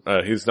 I don't,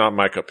 he's not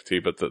my cup of tea,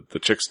 but the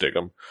chicks dig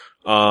him.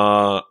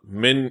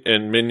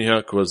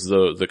 Minhyuk was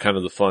the kind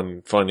of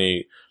the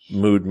funny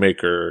mood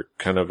maker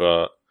kind of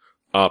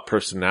a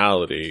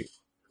personality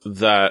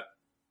that,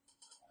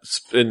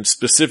 and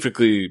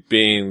specifically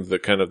being the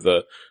kind of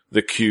the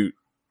cute,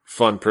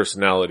 fun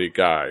personality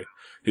guy.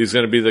 He's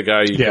gonna be the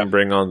guy you can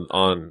bring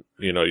on,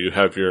 you'll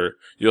have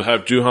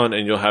Juhan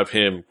and you'll have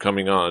him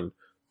coming on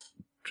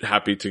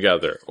happy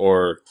together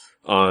or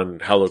on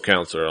Hello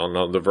Counselor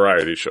on the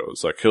variety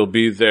shows. Like he'll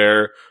be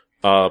there,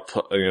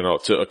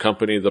 to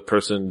accompany the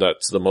person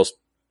that's the most,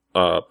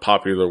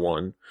 popular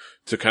one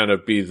to kind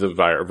of be the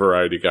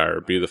variety guy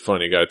or be the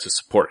funny guy to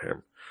support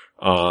him.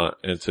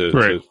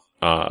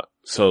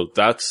 So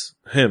that's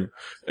him.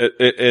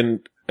 And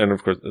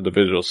of course the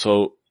visual.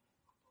 So,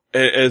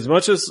 as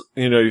much as,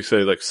 you say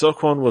like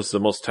Seokwon was the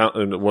most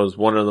was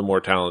one of the more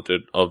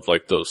talented of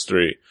like those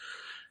three,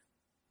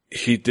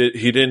 he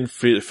didn't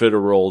fit a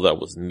role that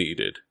was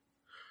needed.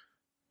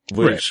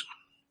 Which,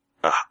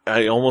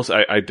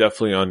 I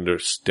definitely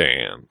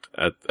understand.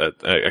 I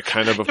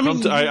kind of have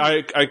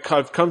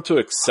I've come to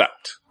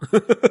accept.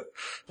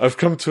 I've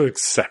come to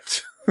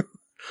accept.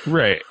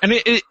 Right. And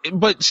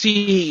but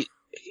see,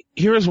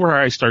 here's where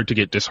I start to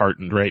get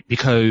disheartened, right?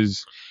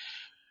 Because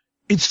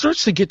it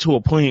starts to get to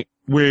a point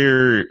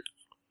where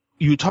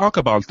you talk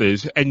about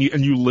this and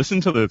you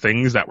listen to the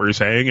things that we're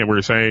saying and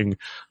we're saying,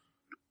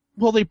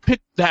 well, they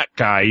picked that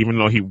guy even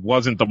though he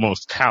wasn't the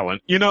most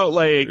talent, and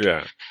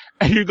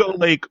you go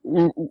like,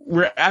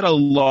 we're at a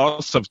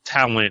loss of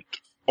talent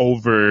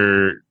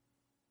over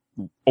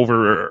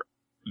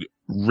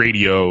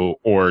radio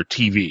or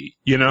TV,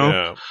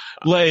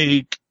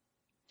 like,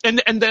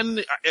 and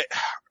then,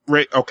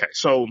 right. Okay.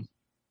 So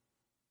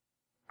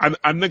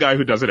I'm the guy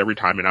who does it every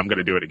time and I'm going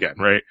to do it again,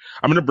 right?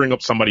 I'm going to bring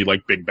up somebody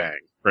like Big Bang,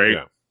 right?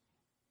 Yeah.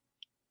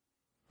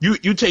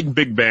 You take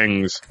Big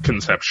Bang's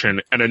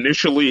conception and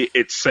initially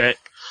it's set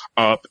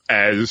up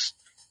as,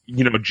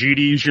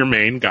 GD's your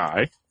main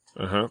guy.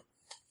 Uh-huh.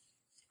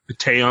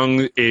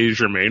 Taeyong is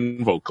your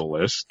main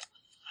vocalist.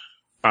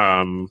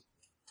 Seungri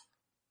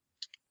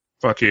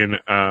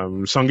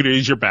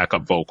is your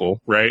backup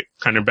vocal, right?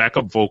 Kind of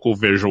backup vocal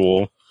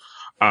visual.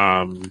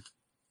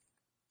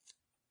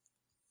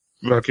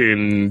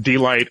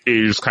 D-Light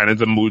is kind of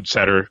the mood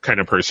setter kind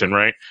of person,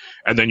 right?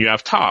 And then you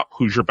have Top,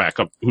 who's your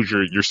backup, who's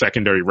your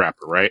secondary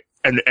rapper, right?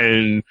 And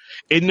in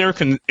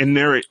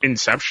their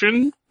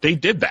inception, they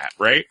did that,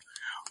 right?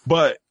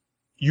 But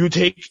you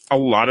take a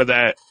lot of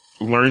that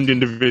learned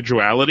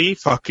individuality,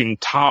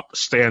 Top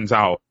stands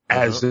out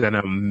as an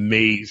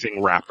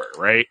amazing rapper,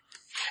 right?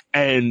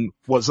 And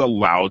was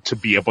allowed to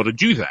be able to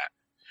do that,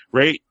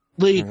 right?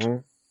 Like,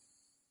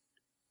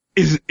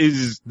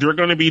 is there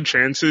going to be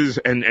chances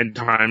and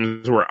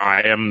times where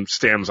IM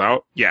stands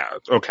out? Yeah,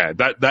 okay,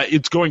 that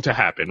it's going to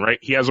happen, right?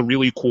 He has a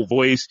really cool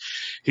voice.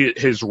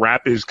 His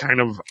rap is kind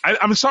of,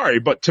 I'm sorry,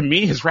 but to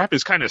me, his rap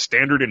is kind of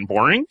standard and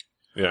boring.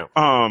 Yeah.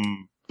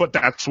 But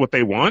that's what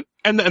they want,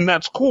 and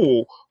that's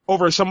cool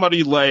over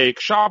somebody like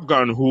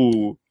Shotgun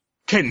who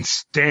can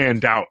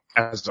stand out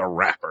as a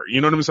rapper.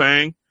 You know what I'm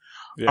saying?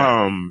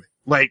 Yeah.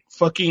 Like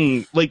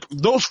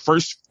those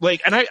first,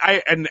 like,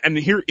 and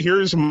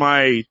here's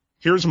my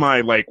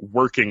like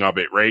working of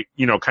it, right?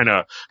 Kind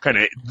of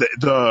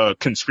the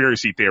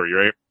conspiracy theory,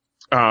 right?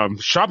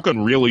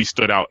 Shotgun really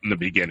stood out in the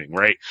beginning,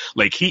 right?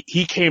 Like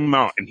he came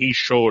out and he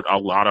showed a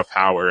lot of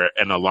power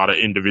and a lot of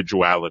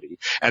individuality.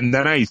 And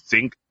then I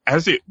think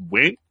as it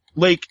went,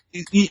 like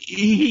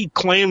he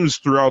claims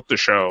throughout the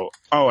show,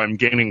 oh, I'm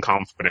gaining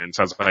confidence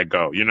as I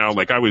go,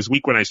 like I was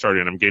weak when I started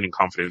and I'm gaining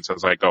confidence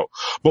as I go.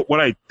 But what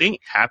I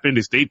think happened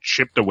is they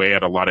chipped away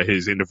at a lot of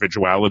his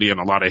individuality and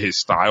a lot of his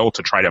style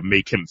to try to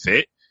make him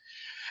fit.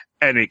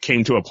 And it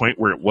came to a point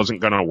where it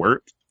wasn't gonna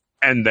work.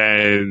 And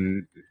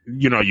then,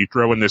 you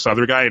throw in this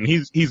other guy and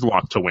he's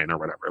locked to win or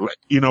whatever. Like,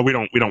 we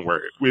don't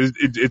worry.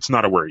 It's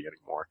not a worry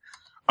anymore.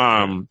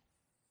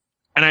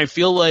 And I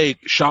feel like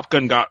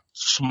Shotgun got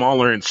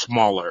smaller and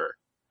smaller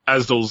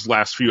as those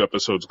last few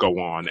episodes go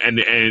on.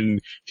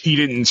 And he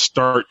didn't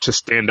start to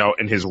stand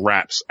out in his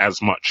raps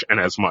as much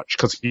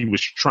because he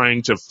was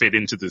trying to fit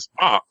into this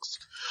box,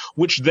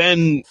 which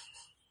then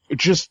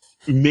just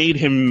made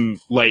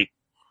him like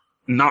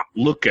not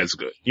look as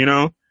good,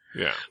 Yeah.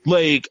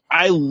 Like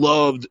I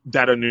loved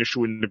that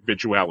initial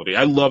individuality.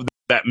 I loved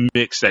that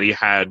mix that he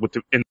had with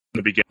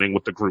the beginning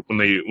with the group when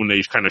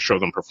they kind of show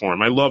them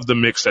perform. I love the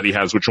mix that he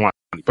has with Johnny,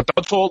 but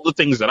that's all the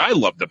things that I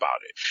loved about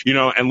it, you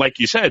know. And like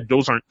you said,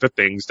 those aren't the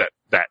things that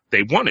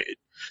they wanted.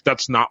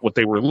 That's not what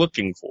they were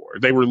looking for.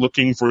 They were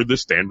looking for the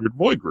standard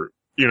boy group,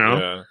 you know.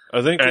 Yeah,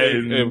 I think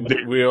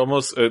we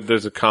almost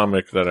there's a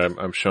comic that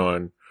I'm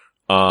showing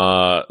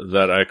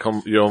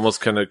that you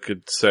almost kind of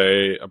could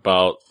say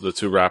about the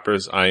two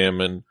rappers,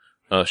 I.M and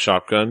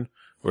Shotgun,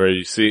 where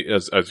you see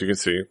as you can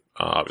see,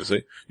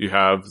 obviously you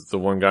have the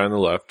one guy on the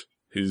left.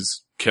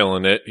 He's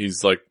killing it.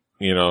 He's like,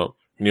 you know,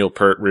 Neil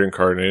Peart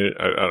reincarnated.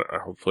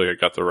 Hopefully I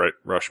got the right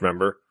Rush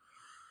member.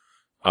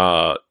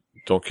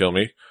 Don't kill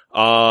me.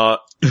 And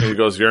he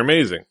goes, "You're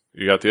amazing."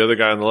 You got the other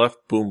guy on the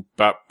left. Boom,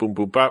 bap, boom,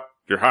 boom, bap.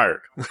 You're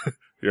hired.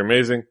 You're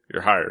amazing.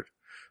 You're hired.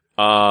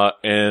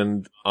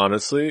 And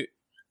honestly,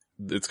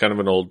 it's kind of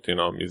an old, you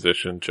know,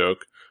 musician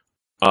joke.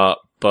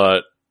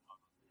 But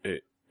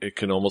it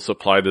can almost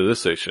apply to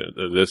this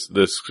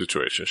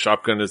situation.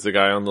 Shotgun is the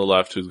guy on the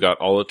left who's got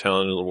all the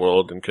talent in the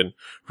world and can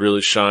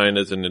really shine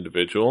as an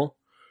individual.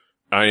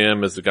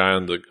 I.M is the guy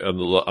on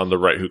the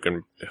right who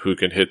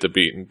can hit the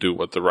beat and do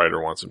what the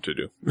writer wants him to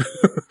do.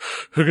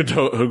 who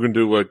can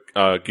do what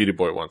Giddy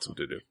Boy wants him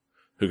to do.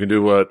 Who can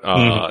do what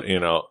you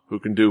know, who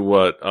can do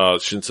what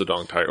Shin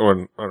Sedong Tai,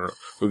 or I don't know,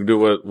 who can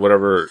do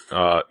whatever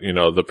you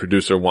know, the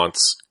producer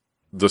wants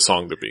the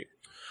song to be.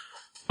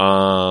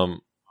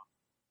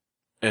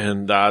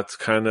 And that's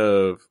kind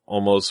of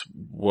almost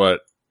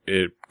what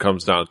it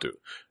comes down to.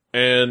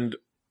 And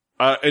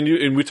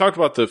we talked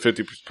about the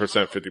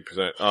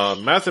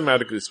 50%.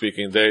 Mathematically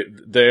speaking,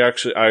 they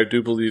actually, I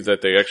do believe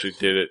that they actually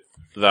did it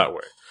that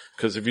way.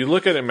 Cause if you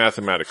look at it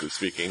mathematically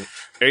speaking,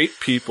 8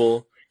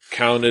 people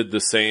counted the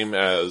same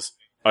as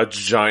a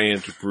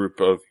giant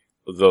group of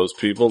those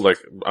people. Like,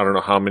 I don't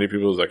know how many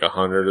people, it was like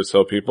 100 or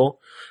so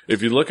people.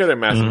 If you look at it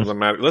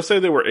mathematically, let's say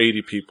there were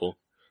 80 people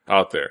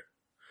out there.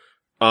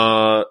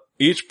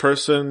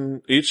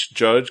 Each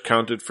judge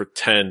counted for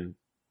 10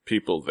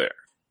 people there.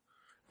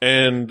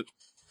 And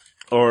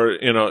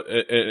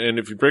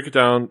if you break it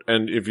down,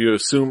 and if you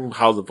assume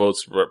how the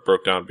votes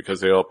broke down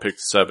because they all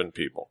picked 7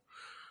 people,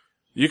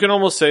 you can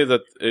almost say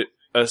that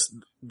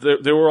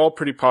they were all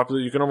pretty popular.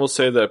 You can almost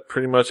say that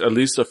pretty much at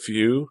least a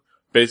few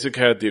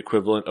basically had the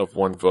equivalent of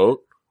 1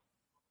 vote.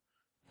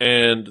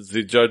 And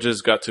the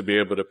judges got to be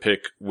able to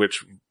pick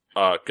which,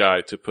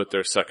 guy to put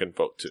their second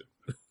vote to.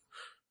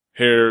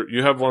 Here,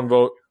 you have 1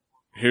 vote.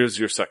 Here's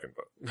your second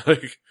vote.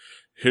 Like,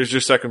 here's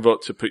your second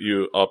vote to put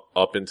you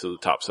up into the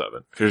top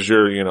 7. Here's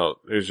your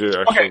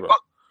extra vote.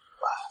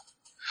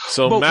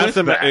 So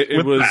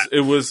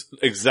it was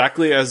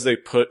exactly as they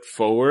put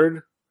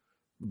forward,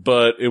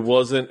 but it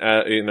wasn't,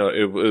 but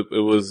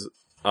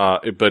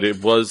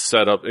it was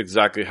set up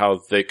exactly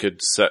how they could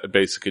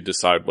basically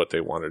decide what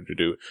they wanted to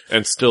do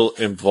and still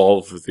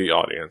involve the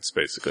audience,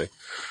 basically.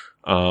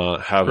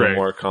 Have a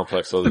more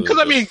complex. Because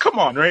I mean, come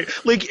on, right?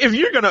 Like, if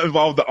you're gonna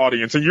involve the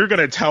audience and you're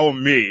gonna tell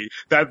me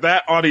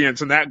that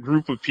audience and that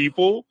group of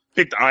people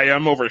picked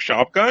I.M over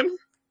Shotgun?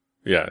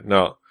 Yeah,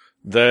 no.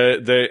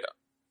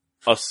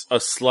 A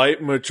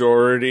slight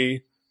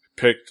majority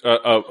picked,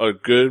 a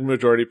good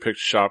majority picked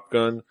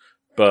Shotgun,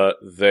 but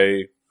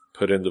they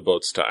put in the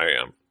votes to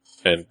I.M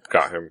and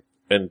got him.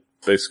 And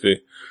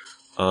basically,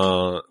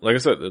 like I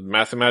said,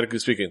 mathematically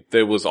speaking,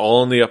 they was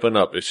all in the up and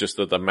up. It's just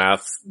that the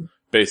math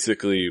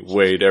basically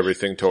weighed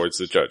everything towards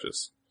the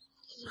judges.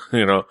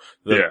 You know,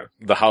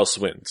 the house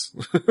wins.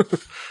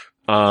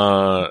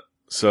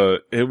 So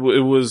it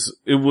was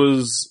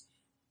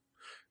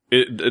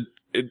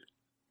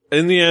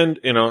in the end,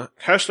 you know,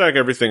 hashtag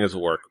everything is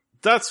work.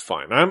 That's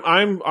fine.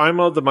 I'm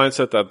of the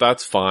mindset that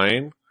that's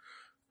fine.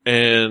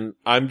 And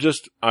I'm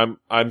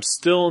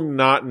still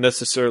not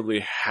necessarily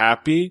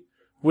happy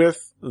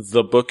with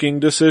the booking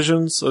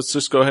decisions. Let's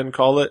just go ahead and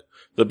call it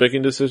the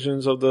booking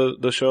decisions of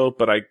the show,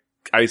 but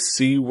I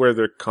see where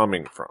they're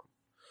coming from.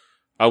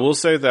 I will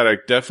say that I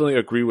definitely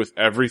agree with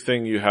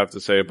everything you have to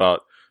say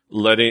about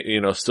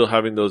still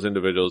having those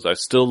individuals. I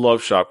still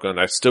love Shotgun.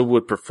 I still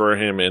would prefer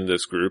him in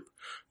this group,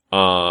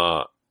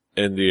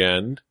 in the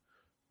end.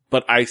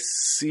 But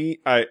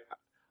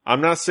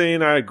I'm not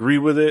saying I agree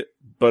with it,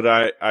 but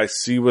I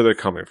see where they're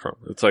coming from.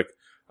 It's like,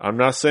 I'm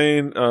not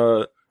saying,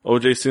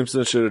 O.J.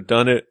 Simpson should have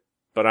done it,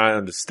 but I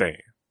understand.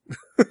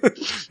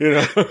 You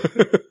know?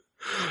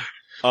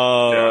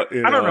 I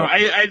don't know.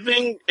 I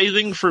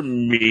think for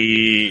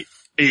me,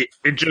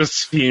 it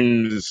just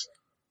seems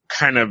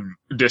kind of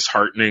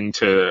disheartening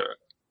to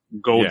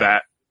go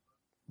that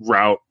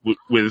route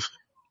with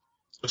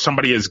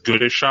somebody as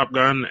good as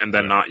Shotgun and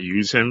then not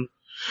use him.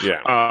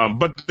 Yeah.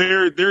 But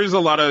there's a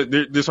lot of,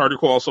 this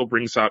article also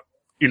brings up,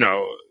 you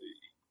know,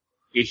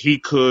 he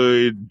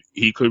could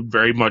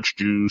very much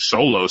do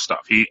solo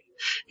stuff.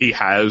 He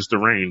has the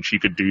range. He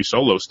could do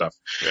solo stuff.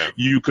 Yeah.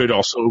 You could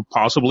also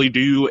possibly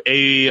do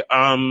a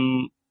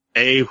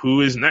a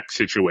who is next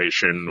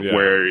situation Yeah.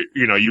 where,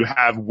 you know, you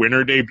have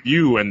winner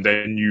debut and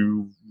then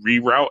you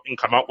reroute and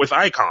come out with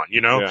icon,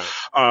 you know, Yeah.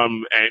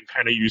 and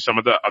kind of use some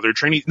of the other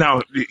trainees.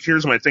 Now,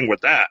 here's my thing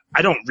with that.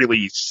 I don't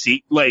really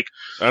see, like,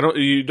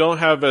 You don't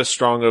have as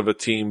strong of a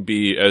team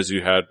B as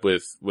you had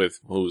with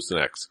who's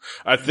next.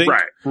 I think,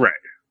 right.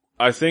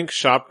 I think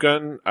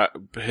Shotgun,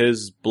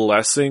 his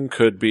blessing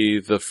could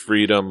be the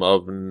freedom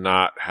of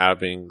not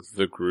having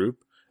the group.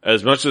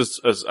 As much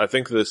as I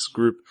think this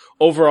group,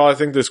 overall, I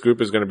think this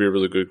group is going to be a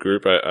really good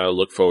group. I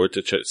look forward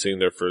to seeing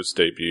their first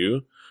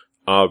debut,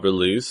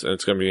 release, and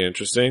it's going to be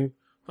interesting.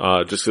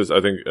 Just cause I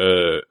think,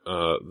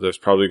 there's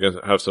probably going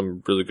to have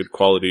some really good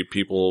quality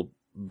people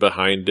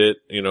behind it,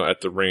 you know, at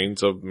the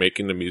reins of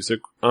making the music,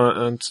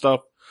 and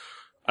stuff.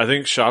 I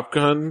think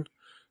Shotgun,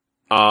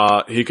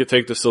 he could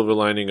take the silver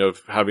lining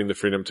of having the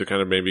freedom to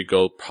kind of maybe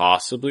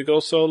possibly go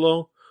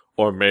solo,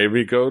 or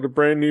maybe go to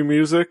brand new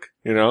music,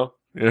 you know?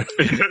 Yeah.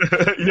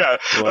 Yeah.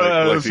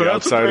 Like so the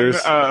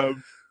Outsiders.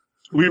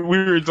 We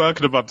were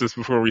talking about this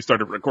before we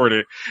started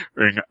recording.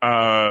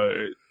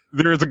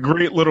 There's a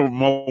great little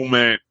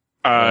moment,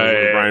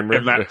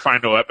 in that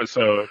final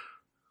episode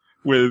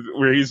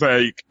where he's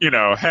like, you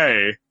know,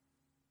 hey,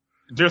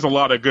 there's a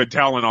lot of good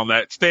talent on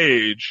that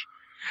stage.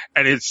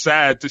 And it's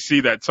sad to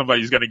see that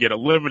somebody's going to get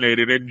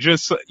eliminated. And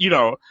just, you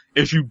know,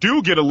 if you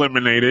do get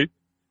eliminated,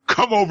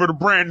 come over to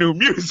brand new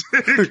music.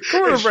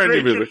 Come over to brand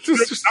new music.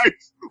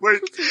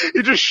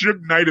 He just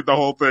Suge Knighted the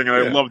whole thing, and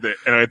I loved it.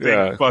 And I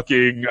think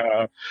fucking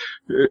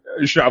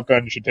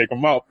Shotgun should take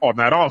him up on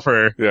that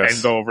offer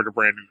and go over to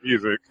brand new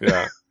music.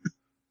 Yeah.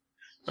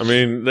 I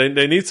mean,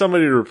 they need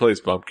somebody to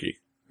replace Bumpkey,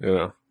 you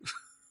know.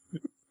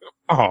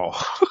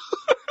 Oh.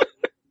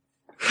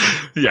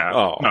 Yeah.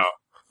 Oh.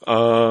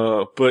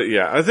 No. But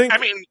yeah, I think. I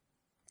mean,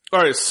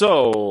 all right.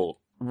 So,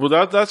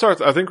 well, that's our.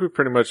 I think we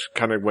pretty much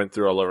kind of went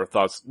through all of our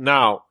thoughts.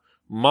 Now,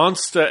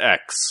 Monsta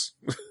X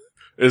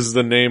is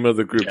the name of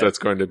the group that's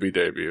going to be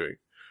debuting.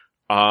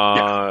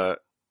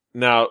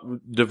 Now,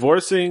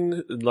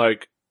 divorcing,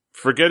 like,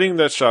 forgetting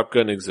that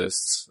Shotgun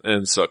exists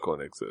and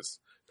Succulent exists,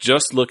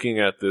 just looking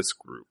at this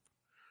group,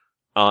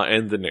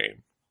 and the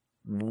name,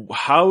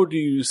 how do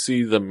you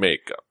see the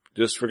makeup?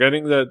 Just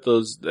forgetting that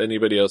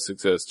anybody else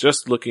exists,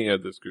 just looking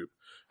at this group.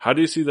 How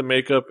do you see the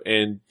makeup,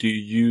 and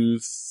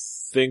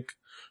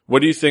what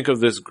do you think of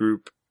this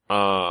group,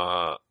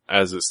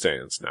 as it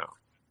stands now?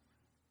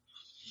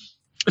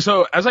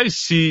 So as I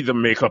see the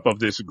makeup of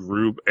this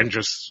group and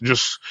just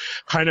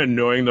kind of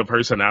knowing the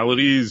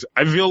personalities,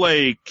 I feel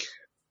like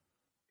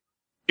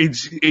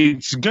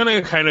it's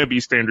gonna kind of be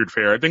standard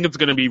fare. I think it's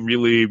gonna be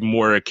really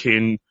more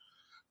akin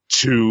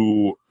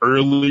to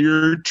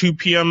earlier 2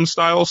 p.m.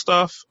 style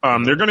stuff.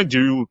 They're gonna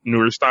do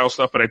newer style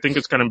stuff, but I think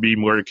it's gonna be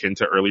more akin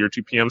to earlier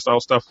 2 p.m. style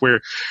stuff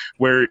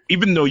where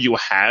even though you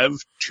have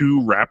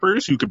 2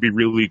 rappers who could be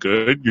really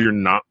good, you're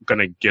not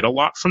gonna get a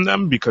lot from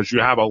them because you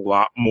have a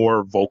lot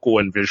more vocal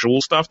and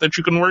visual stuff that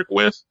you can work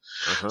with.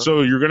 Uh-huh.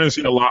 So you're gonna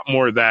see a lot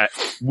more of that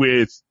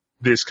with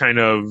this kind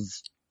of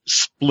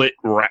split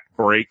rap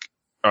break.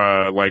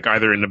 Like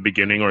either in the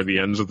beginning or the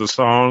ends of the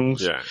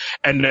songs. Yeah.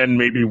 And then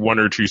maybe 1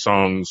 or 2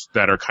 songs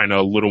that are kind of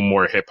a little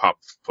more hip hop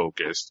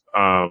focused.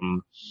 I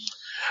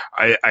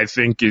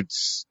think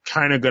it's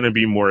kind of going to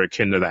be more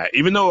akin to that,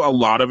 even though a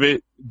lot of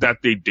it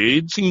that they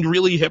did seemed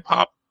really hip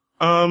hop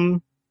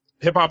and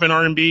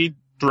R&B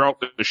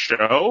throughout the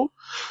show.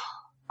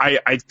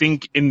 I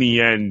think in the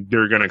end,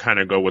 they're going to kind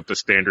of go with the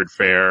standard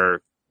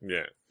fare.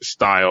 Yeah.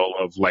 Style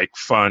of like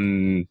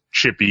fun,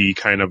 chippy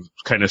kind of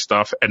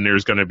stuff, and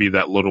there's going to be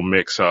that little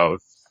mix of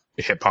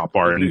hip hop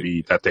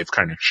R&B that they've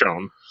kind of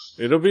shown.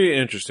 It'll be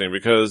interesting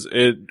because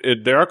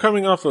they're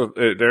coming out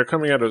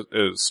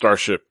of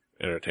Starship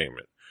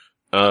Entertainment,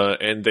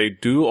 and they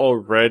do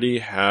already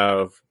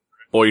have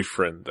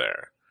Boyfriend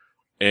there,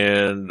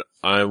 and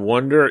I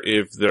wonder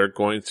if they're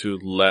going to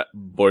let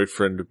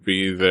Boyfriend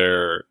be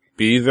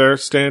their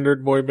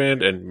standard boy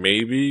band and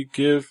maybe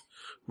give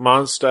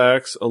Monsta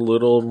X a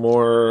little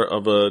more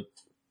of a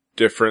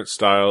different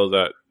style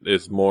that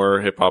is more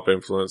hip hop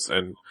influenced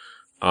and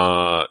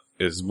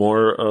is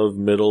more of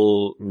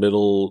middle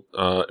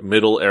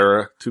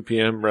era 2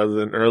 p.m. rather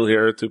than early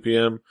era 2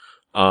 p.m.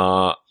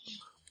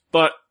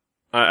 But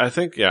I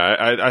think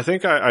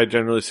I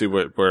generally see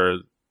where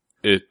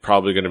it's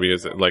probably going to be,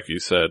 is like you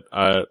said.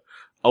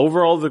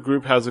 Overall, the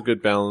group has a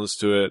good balance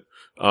to it.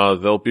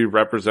 They'll be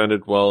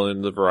represented well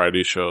in the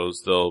variety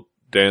shows. They'll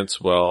dance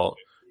well,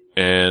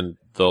 and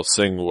they'll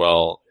sing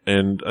well.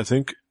 And I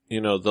think,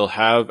 you know, they'll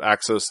have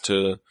access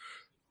to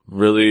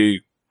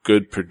really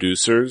good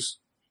producers.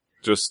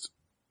 Just,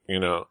 you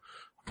know,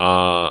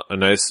 a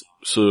nice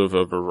sort of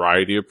a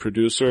variety of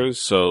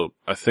producers. So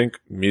I think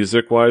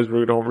music-wise,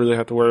 we don't really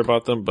have to worry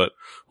about them, but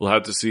we'll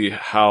have to see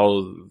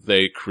how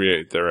they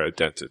create their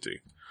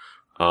identity.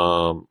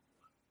 But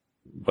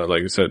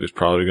like I said, it's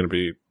probably going to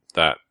be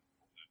that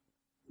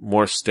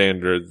more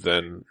standard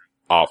than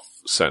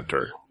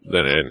off-center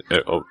than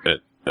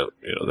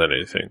than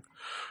anything.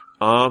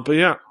 But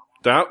yeah,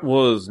 that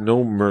was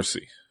No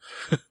Mercy.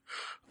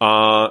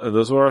 And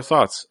those were our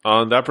thoughts.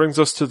 That brings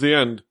us to the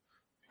end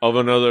of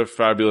another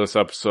fabulous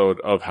episode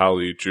of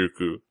Hallyu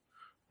Juku.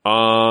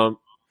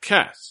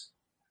 Cass,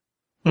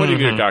 what do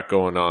you got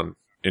going on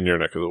in your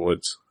neck of the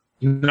woods?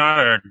 Not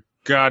a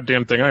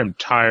goddamn thing. I'm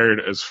tired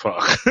as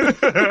fuck.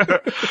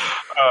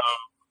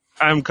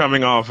 I'm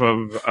coming off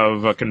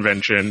of a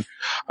convention.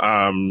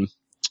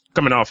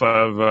 Coming off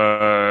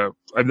of,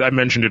 I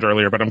mentioned it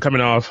earlier, but I'm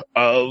coming off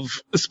of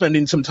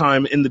spending some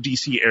time in the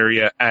DC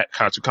area at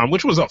Katsucon,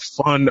 which was a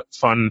fun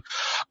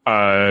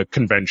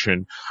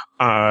convention.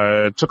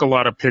 Took a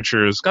lot of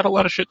pictures, got a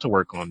lot of shit to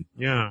work on.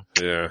 Yeah.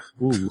 Yeah.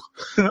 Ooh.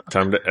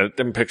 Time to edit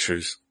them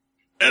pictures.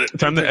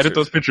 Edit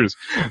those pictures.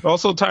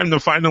 Also time to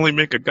finally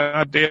make a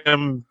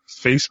goddamn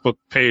Facebook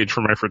page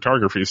for my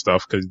photography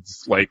stuff,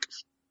 cause like,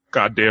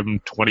 goddamn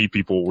 20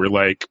 people were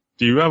like,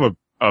 do you have a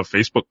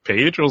Facebook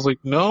page? I was like,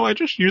 no, I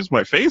just use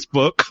my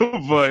Facebook.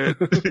 But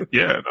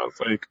yeah, and I was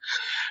like,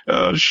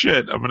 oh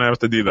shit, I'm gonna have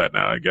to do that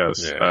now, I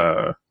guess.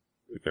 Yeah.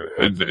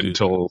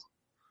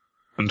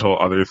 Until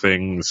other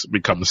things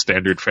become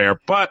standard fare.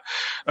 But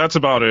that's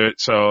about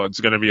it. So it's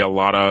gonna be a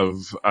lot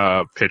of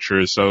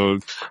pictures. So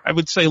I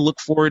would say look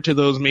forward to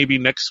those maybe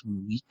next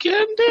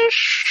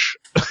weekend-ish.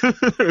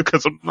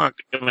 Cause I'm not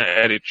gonna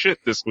edit shit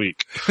this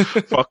week.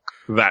 Fuck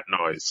that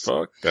noise.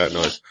 Fuck that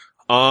noise.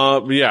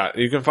 But yeah,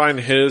 you can find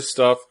his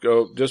stuff.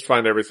 Go, just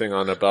find everything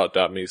on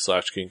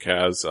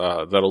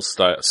about.me/KingKaz. That'll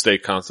stay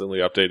constantly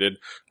updated.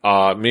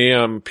 Me,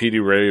 I'm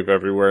PD Rave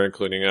everywhere,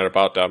 including at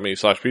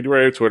about.me/PD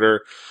Rave,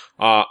 Twitter.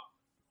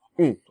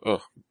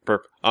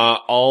 Burp.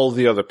 All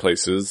the other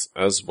places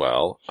as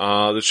well.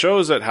 The show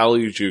is at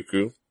Hallyu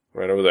Juku,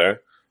 right over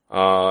there.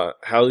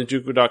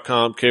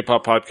 HallyuJuku.com,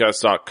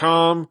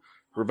 KPopPodcast.com,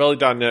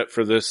 Rebelli.net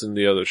for this and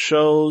the other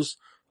shows.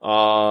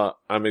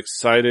 I'm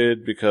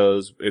excited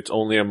because it's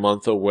only a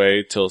month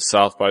away till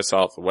South by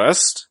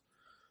Southwest,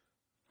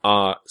 /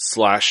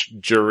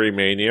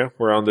 Jurymania.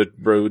 We're on the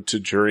road to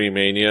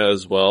Jurymania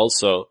as well.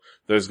 So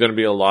there's going to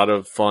be a lot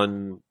of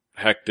fun,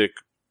 hectic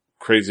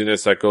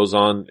craziness that goes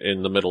on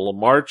in the middle of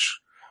March.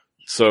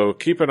 So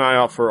keep an eye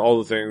out for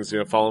all the things,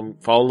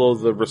 follow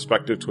the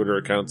respective Twitter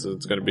accounts.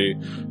 It's going to be,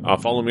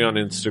 follow me on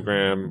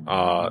Instagram.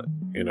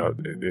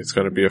 It's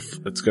going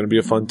to be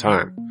a fun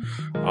time.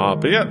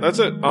 But yeah, that's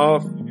it.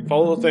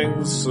 Follow the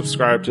things,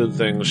 subscribe to the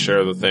things,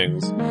 share the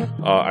things,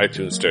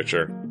 iTunes,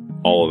 Stitcher,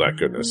 all of that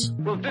goodness.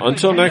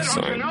 Until next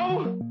time.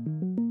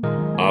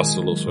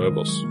 Hasta los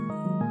huevos.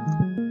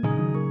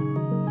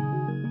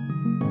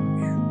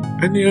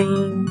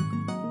 Annyeong.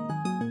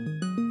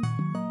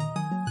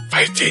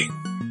 Fighting.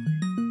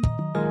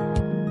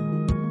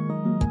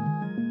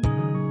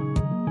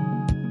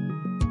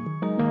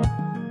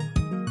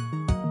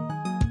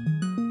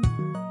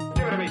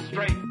 Give it to me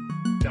straight,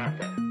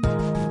 Doctor.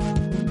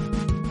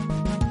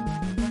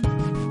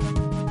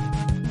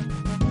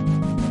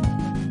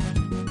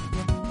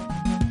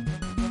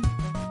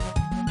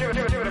 Give it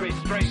to me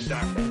straight,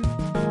 Doctor.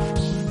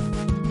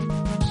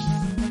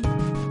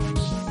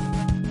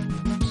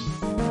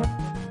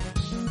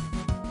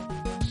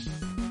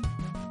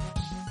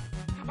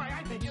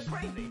 I think you're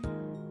crazy.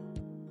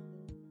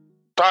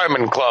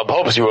 Diamond Club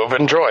hopes you have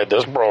enjoyed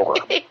this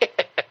program.